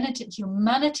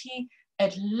 Humanity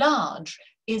at large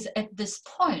is at this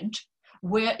point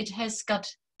where it has got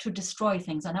to destroy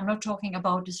things. And I'm not talking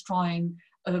about destroying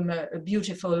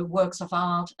beautiful works of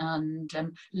art and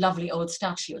lovely old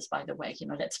statues, by the way. You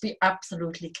know, let's be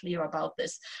absolutely clear about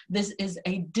this. This is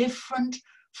a different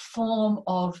form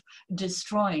of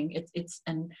destroying. It's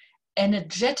an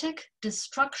energetic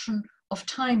destruction of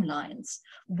timelines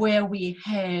where we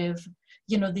have,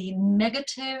 you know, the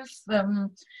negative,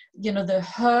 you know, the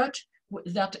hurt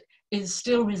that is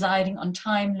still residing on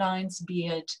timelines, be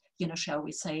it, you know, shall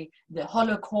we say, the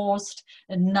Holocaust,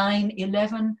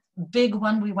 9/11, big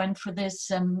one. We went for this,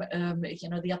 you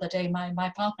know, the other day.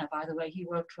 My partner, by the way, he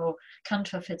worked for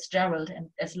Cantor Fitzgerald, and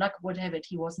as luck would have it,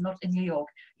 he was not in New York.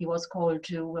 He was called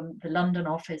to the London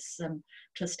office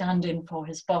to stand in for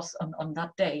his boss on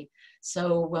that day.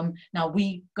 So now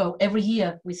we go every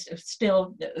year. We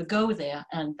still go there,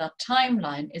 and that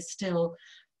timeline is still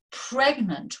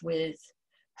pregnant with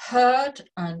hurt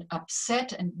and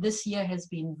upset, and this year has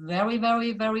been very,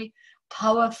 very, very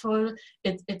powerful.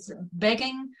 It's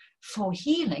begging for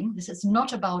healing. This is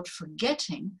not about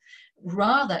forgetting,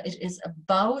 rather it is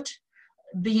about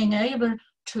being able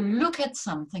to look at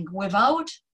something without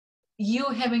you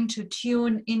having to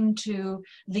tune into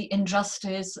the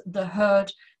injustice, the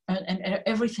hurt, and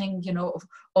everything, you know,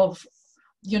 of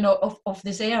you know, of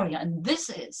this area. And this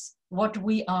is what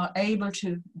we are able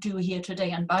to do here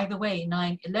today. And by the way,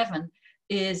 9/11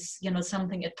 is, you know,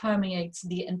 something, it permeates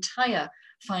the entire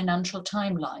financial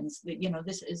timelines. You know,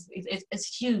 this is,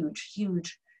 it's huge,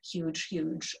 huge, huge,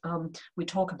 huge. We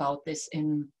talk about this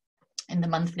in the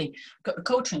monthly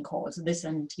coaching course, this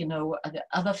and, you know,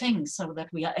 other things, so that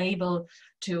we are able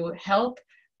to help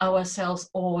ourselves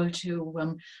all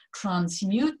to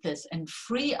transmute this and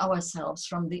free ourselves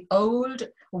from the old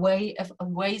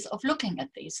ways of looking at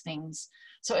these things.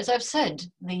 So as I've said,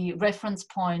 the reference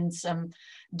points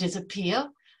disappear,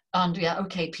 and yeah,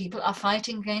 okay, people are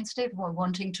fighting against it,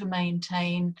 wanting to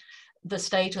maintain the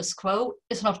status quo.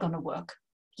 Is not going to work.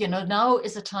 You know, now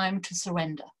is a time to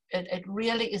surrender. It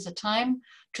really is a time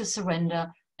to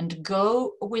surrender and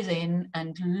go within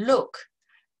and look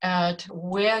at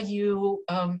where you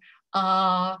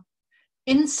are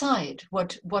inside,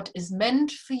 what is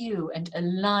meant for you, and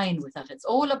align with that. It's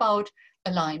all about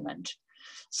alignment.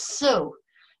 So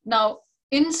now,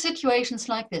 in situations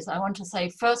like this, I want to say,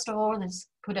 first of all, this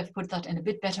could have put that in a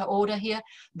bit better order here.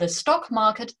 The stock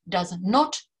market does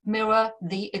not mirror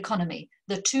the economy.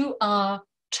 The two are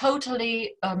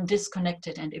totally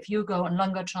disconnected. And if you go on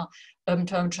longer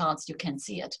term charts, you can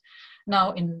see it.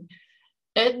 Now,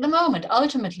 at the moment,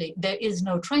 ultimately, there is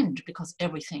no trend because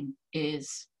everything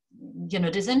is, you know,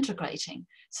 disintegrating.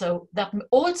 So that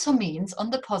also means on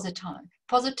the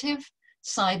positive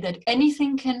side that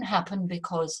anything can happen,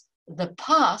 because the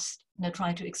past, and I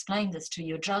try to explain this to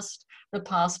you, just the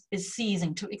past is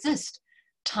ceasing to exist.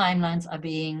 Timelines are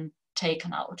being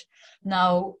taken out.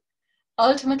 Now,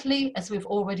 ultimately, as we've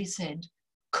already said,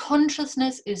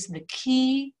 consciousness is the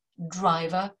key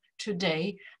driver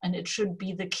today, and it should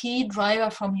be the key driver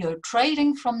from your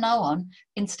trading from now on,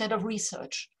 instead of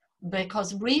research,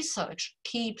 because research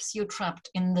keeps you trapped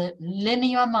in the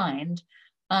linear mind,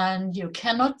 and you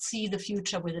cannot see the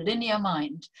future with a linear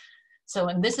mind. So,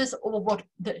 and this is all what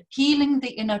the healing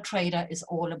the inner trader is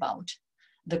all about.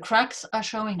 The cracks are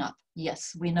showing up.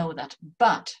 Yes, we know that,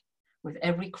 but with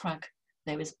every crack,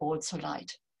 there is also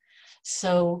light.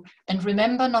 So, and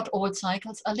remember, not all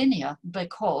cycles are linear,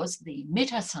 because the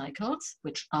meta cycles,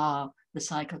 which are the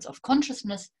cycles of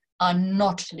consciousness, are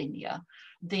not linear.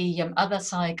 The other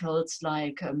cycles,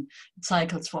 like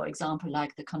cycles, for example,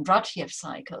 like the Kondratiev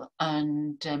cycle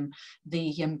and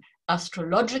the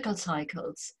astrological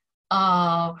cycles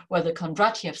are, well, the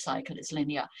Kondratiev cycle is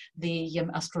linear. The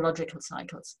astrological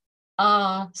cycles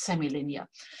are semi-linear.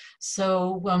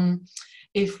 So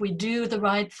if we do the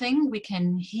right thing, we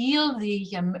can heal the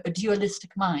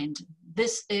dualistic mind.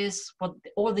 This is what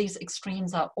all these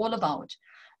extremes are all about.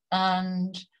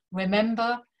 And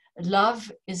remember,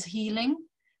 love is healing,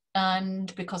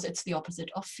 and because it's the opposite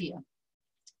of fear.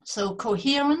 So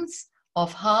coherence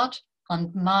of heart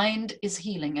and mind is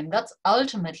healing. And that's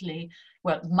ultimately,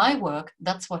 well, my work,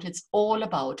 that's what it's all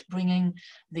about, bringing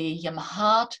the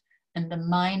heart and the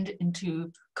mind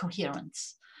into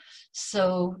coherence.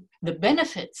 So the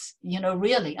benefits, you know,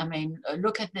 really, I mean,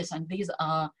 look at this, and these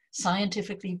are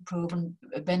scientifically proven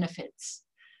benefits.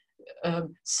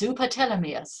 Super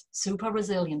telomeres, super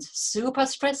resilience, super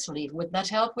stress relief. Would that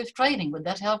help with trading? Would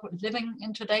that help with living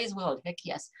in today's world? Heck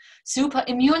yes. Super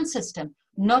immune system.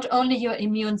 Not only your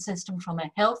immune system from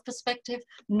a health perspective,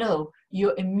 no,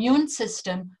 your immune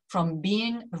system from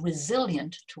being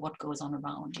resilient to what goes on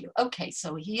around you. Okay,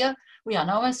 so here we are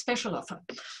now a special offer.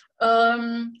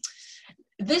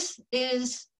 This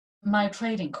is my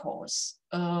trading course.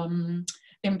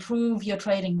 Improve your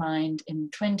trading mind in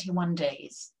 21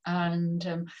 days.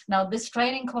 And now this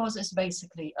trading course is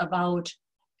basically about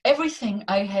everything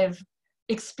I have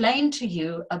explained to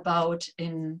you about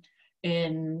in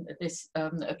this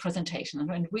presentation.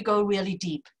 And we go really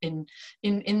deep in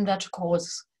that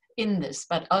course in this,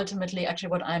 but ultimately, actually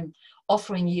what I'm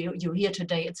offering you here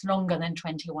today, it's longer than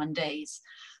 21 days.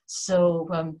 So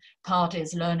part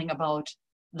is learning about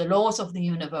the laws of the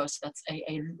universe. That's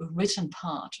a written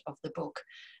part of the book.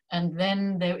 And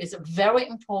then there is a very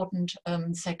important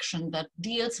section that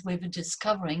deals with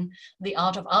discovering the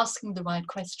art of asking the right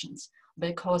questions,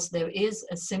 because there is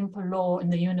a simple law in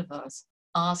the universe: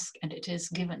 ask and it is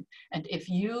given. And if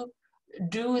you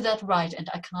do that right, and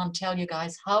I can't tell you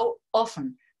guys how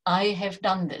often I have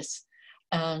done this,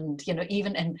 and you know,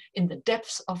 even in the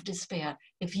depths of despair,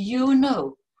 if you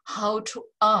know how to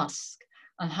ask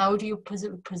and how do you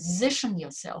position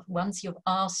yourself once you've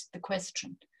asked the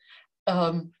question,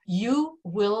 you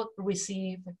will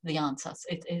receive the answers.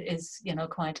 It is, you know,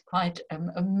 quite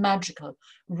magical,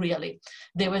 really.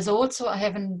 There was also, I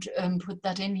haven't put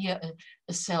that in here,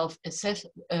 a self-assess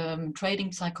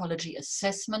trading psychology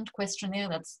assessment questionnaire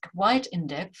that's quite in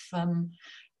depth.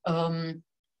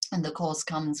 And the course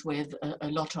comes with a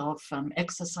lot of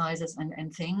exercises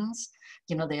and things.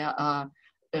 You know, there are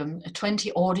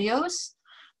 20 audios,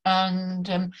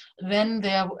 and then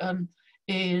there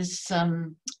is a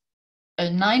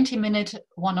 90-minute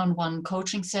one-on-one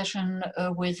coaching session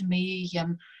with me.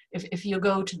 If you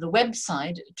go to the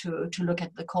website to look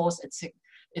at the course,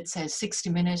 it says 60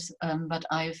 minutes, but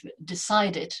I've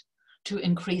decided to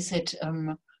increase it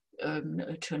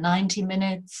to 90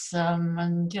 minutes,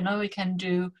 and you know, we can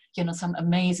do, you know, some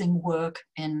amazing work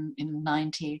in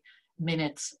 90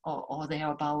 minutes or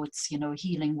thereabouts, you know,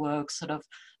 healing work, sort of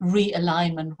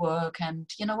realignment work, and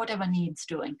you know, whatever needs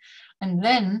doing. And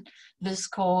then this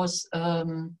course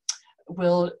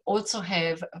will also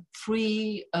have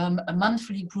free a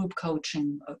monthly group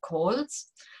coaching calls.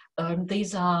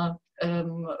 These are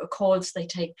calls, they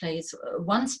take place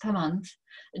once per month,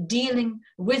 dealing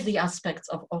with the aspects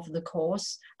of the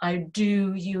course. I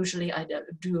do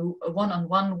a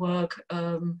one-on-one work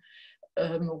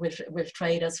with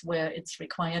traders where it's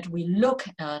required. We look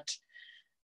at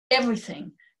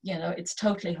everything. You know, it's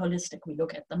totally holistic. We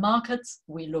look at the markets,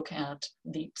 we look at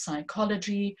the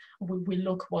psychology, we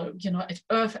look, well, you know, at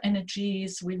earth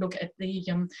energies, we look at the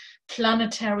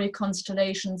planetary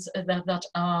constellations that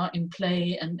are in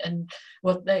play, and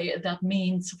what that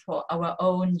means for our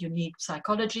own unique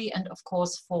psychology, and of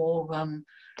course for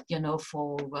you know,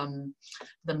 for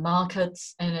the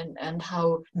markets, and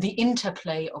how the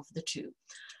interplay of the two.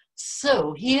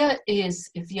 So here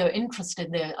is, if you're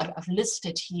interested, there I've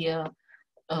listed here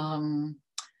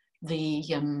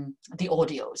the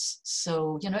audios.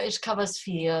 So, you know, it covers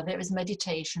fear, there is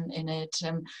meditation in it,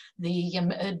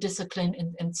 the discipline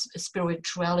in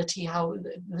spirituality, how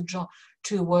the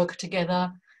two work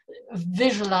together,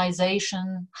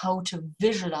 visualization, how to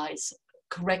visualize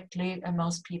correctly, and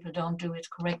most people don't do it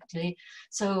correctly.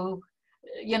 So,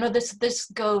 you know, this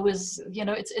goes, you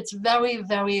know, it's very,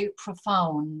 very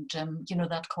profound, you know,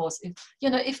 that course,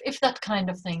 if that kind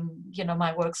of thing, you know,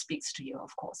 my work speaks to you,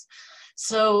 of course.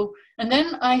 So, and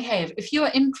then I have, if you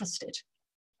are interested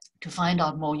to find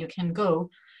out more, you can go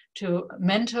to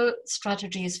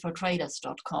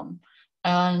mentalstrategiesfortraders.com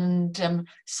and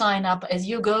sign up. As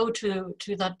you go to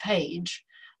that page,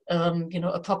 you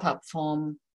know, a pop-up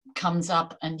form comes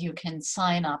up and you can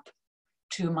sign up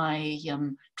to my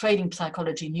trading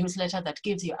psychology newsletter that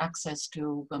gives you access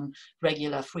to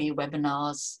regular free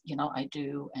webinars, you know, I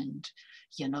do, and,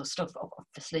 you know, stuff,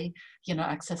 obviously, you know,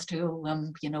 access to,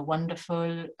 you know,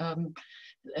 wonderful,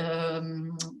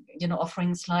 you know,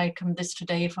 offerings like this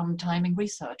today from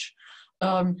TimingResearch.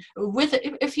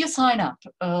 If you sign up,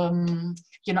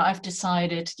 you know, I've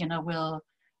decided, you know, we'll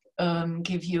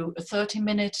give you a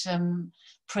 30-minute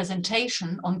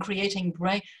presentation on creating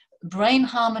brain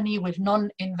harmony with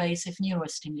non-invasive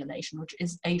neurostimulation, which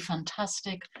is a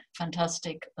fantastic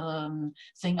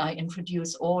thing I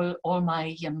introduce all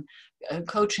my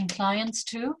coaching clients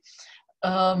to.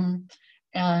 Then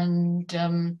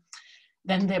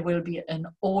there will be an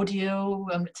audio,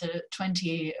 it's a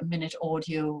 20-minute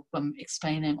audio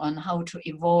explaining on how to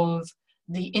evolve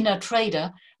the inner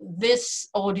trader. This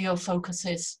audio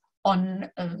focuses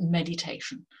on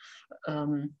meditation.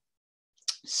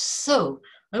 So,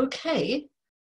 okay,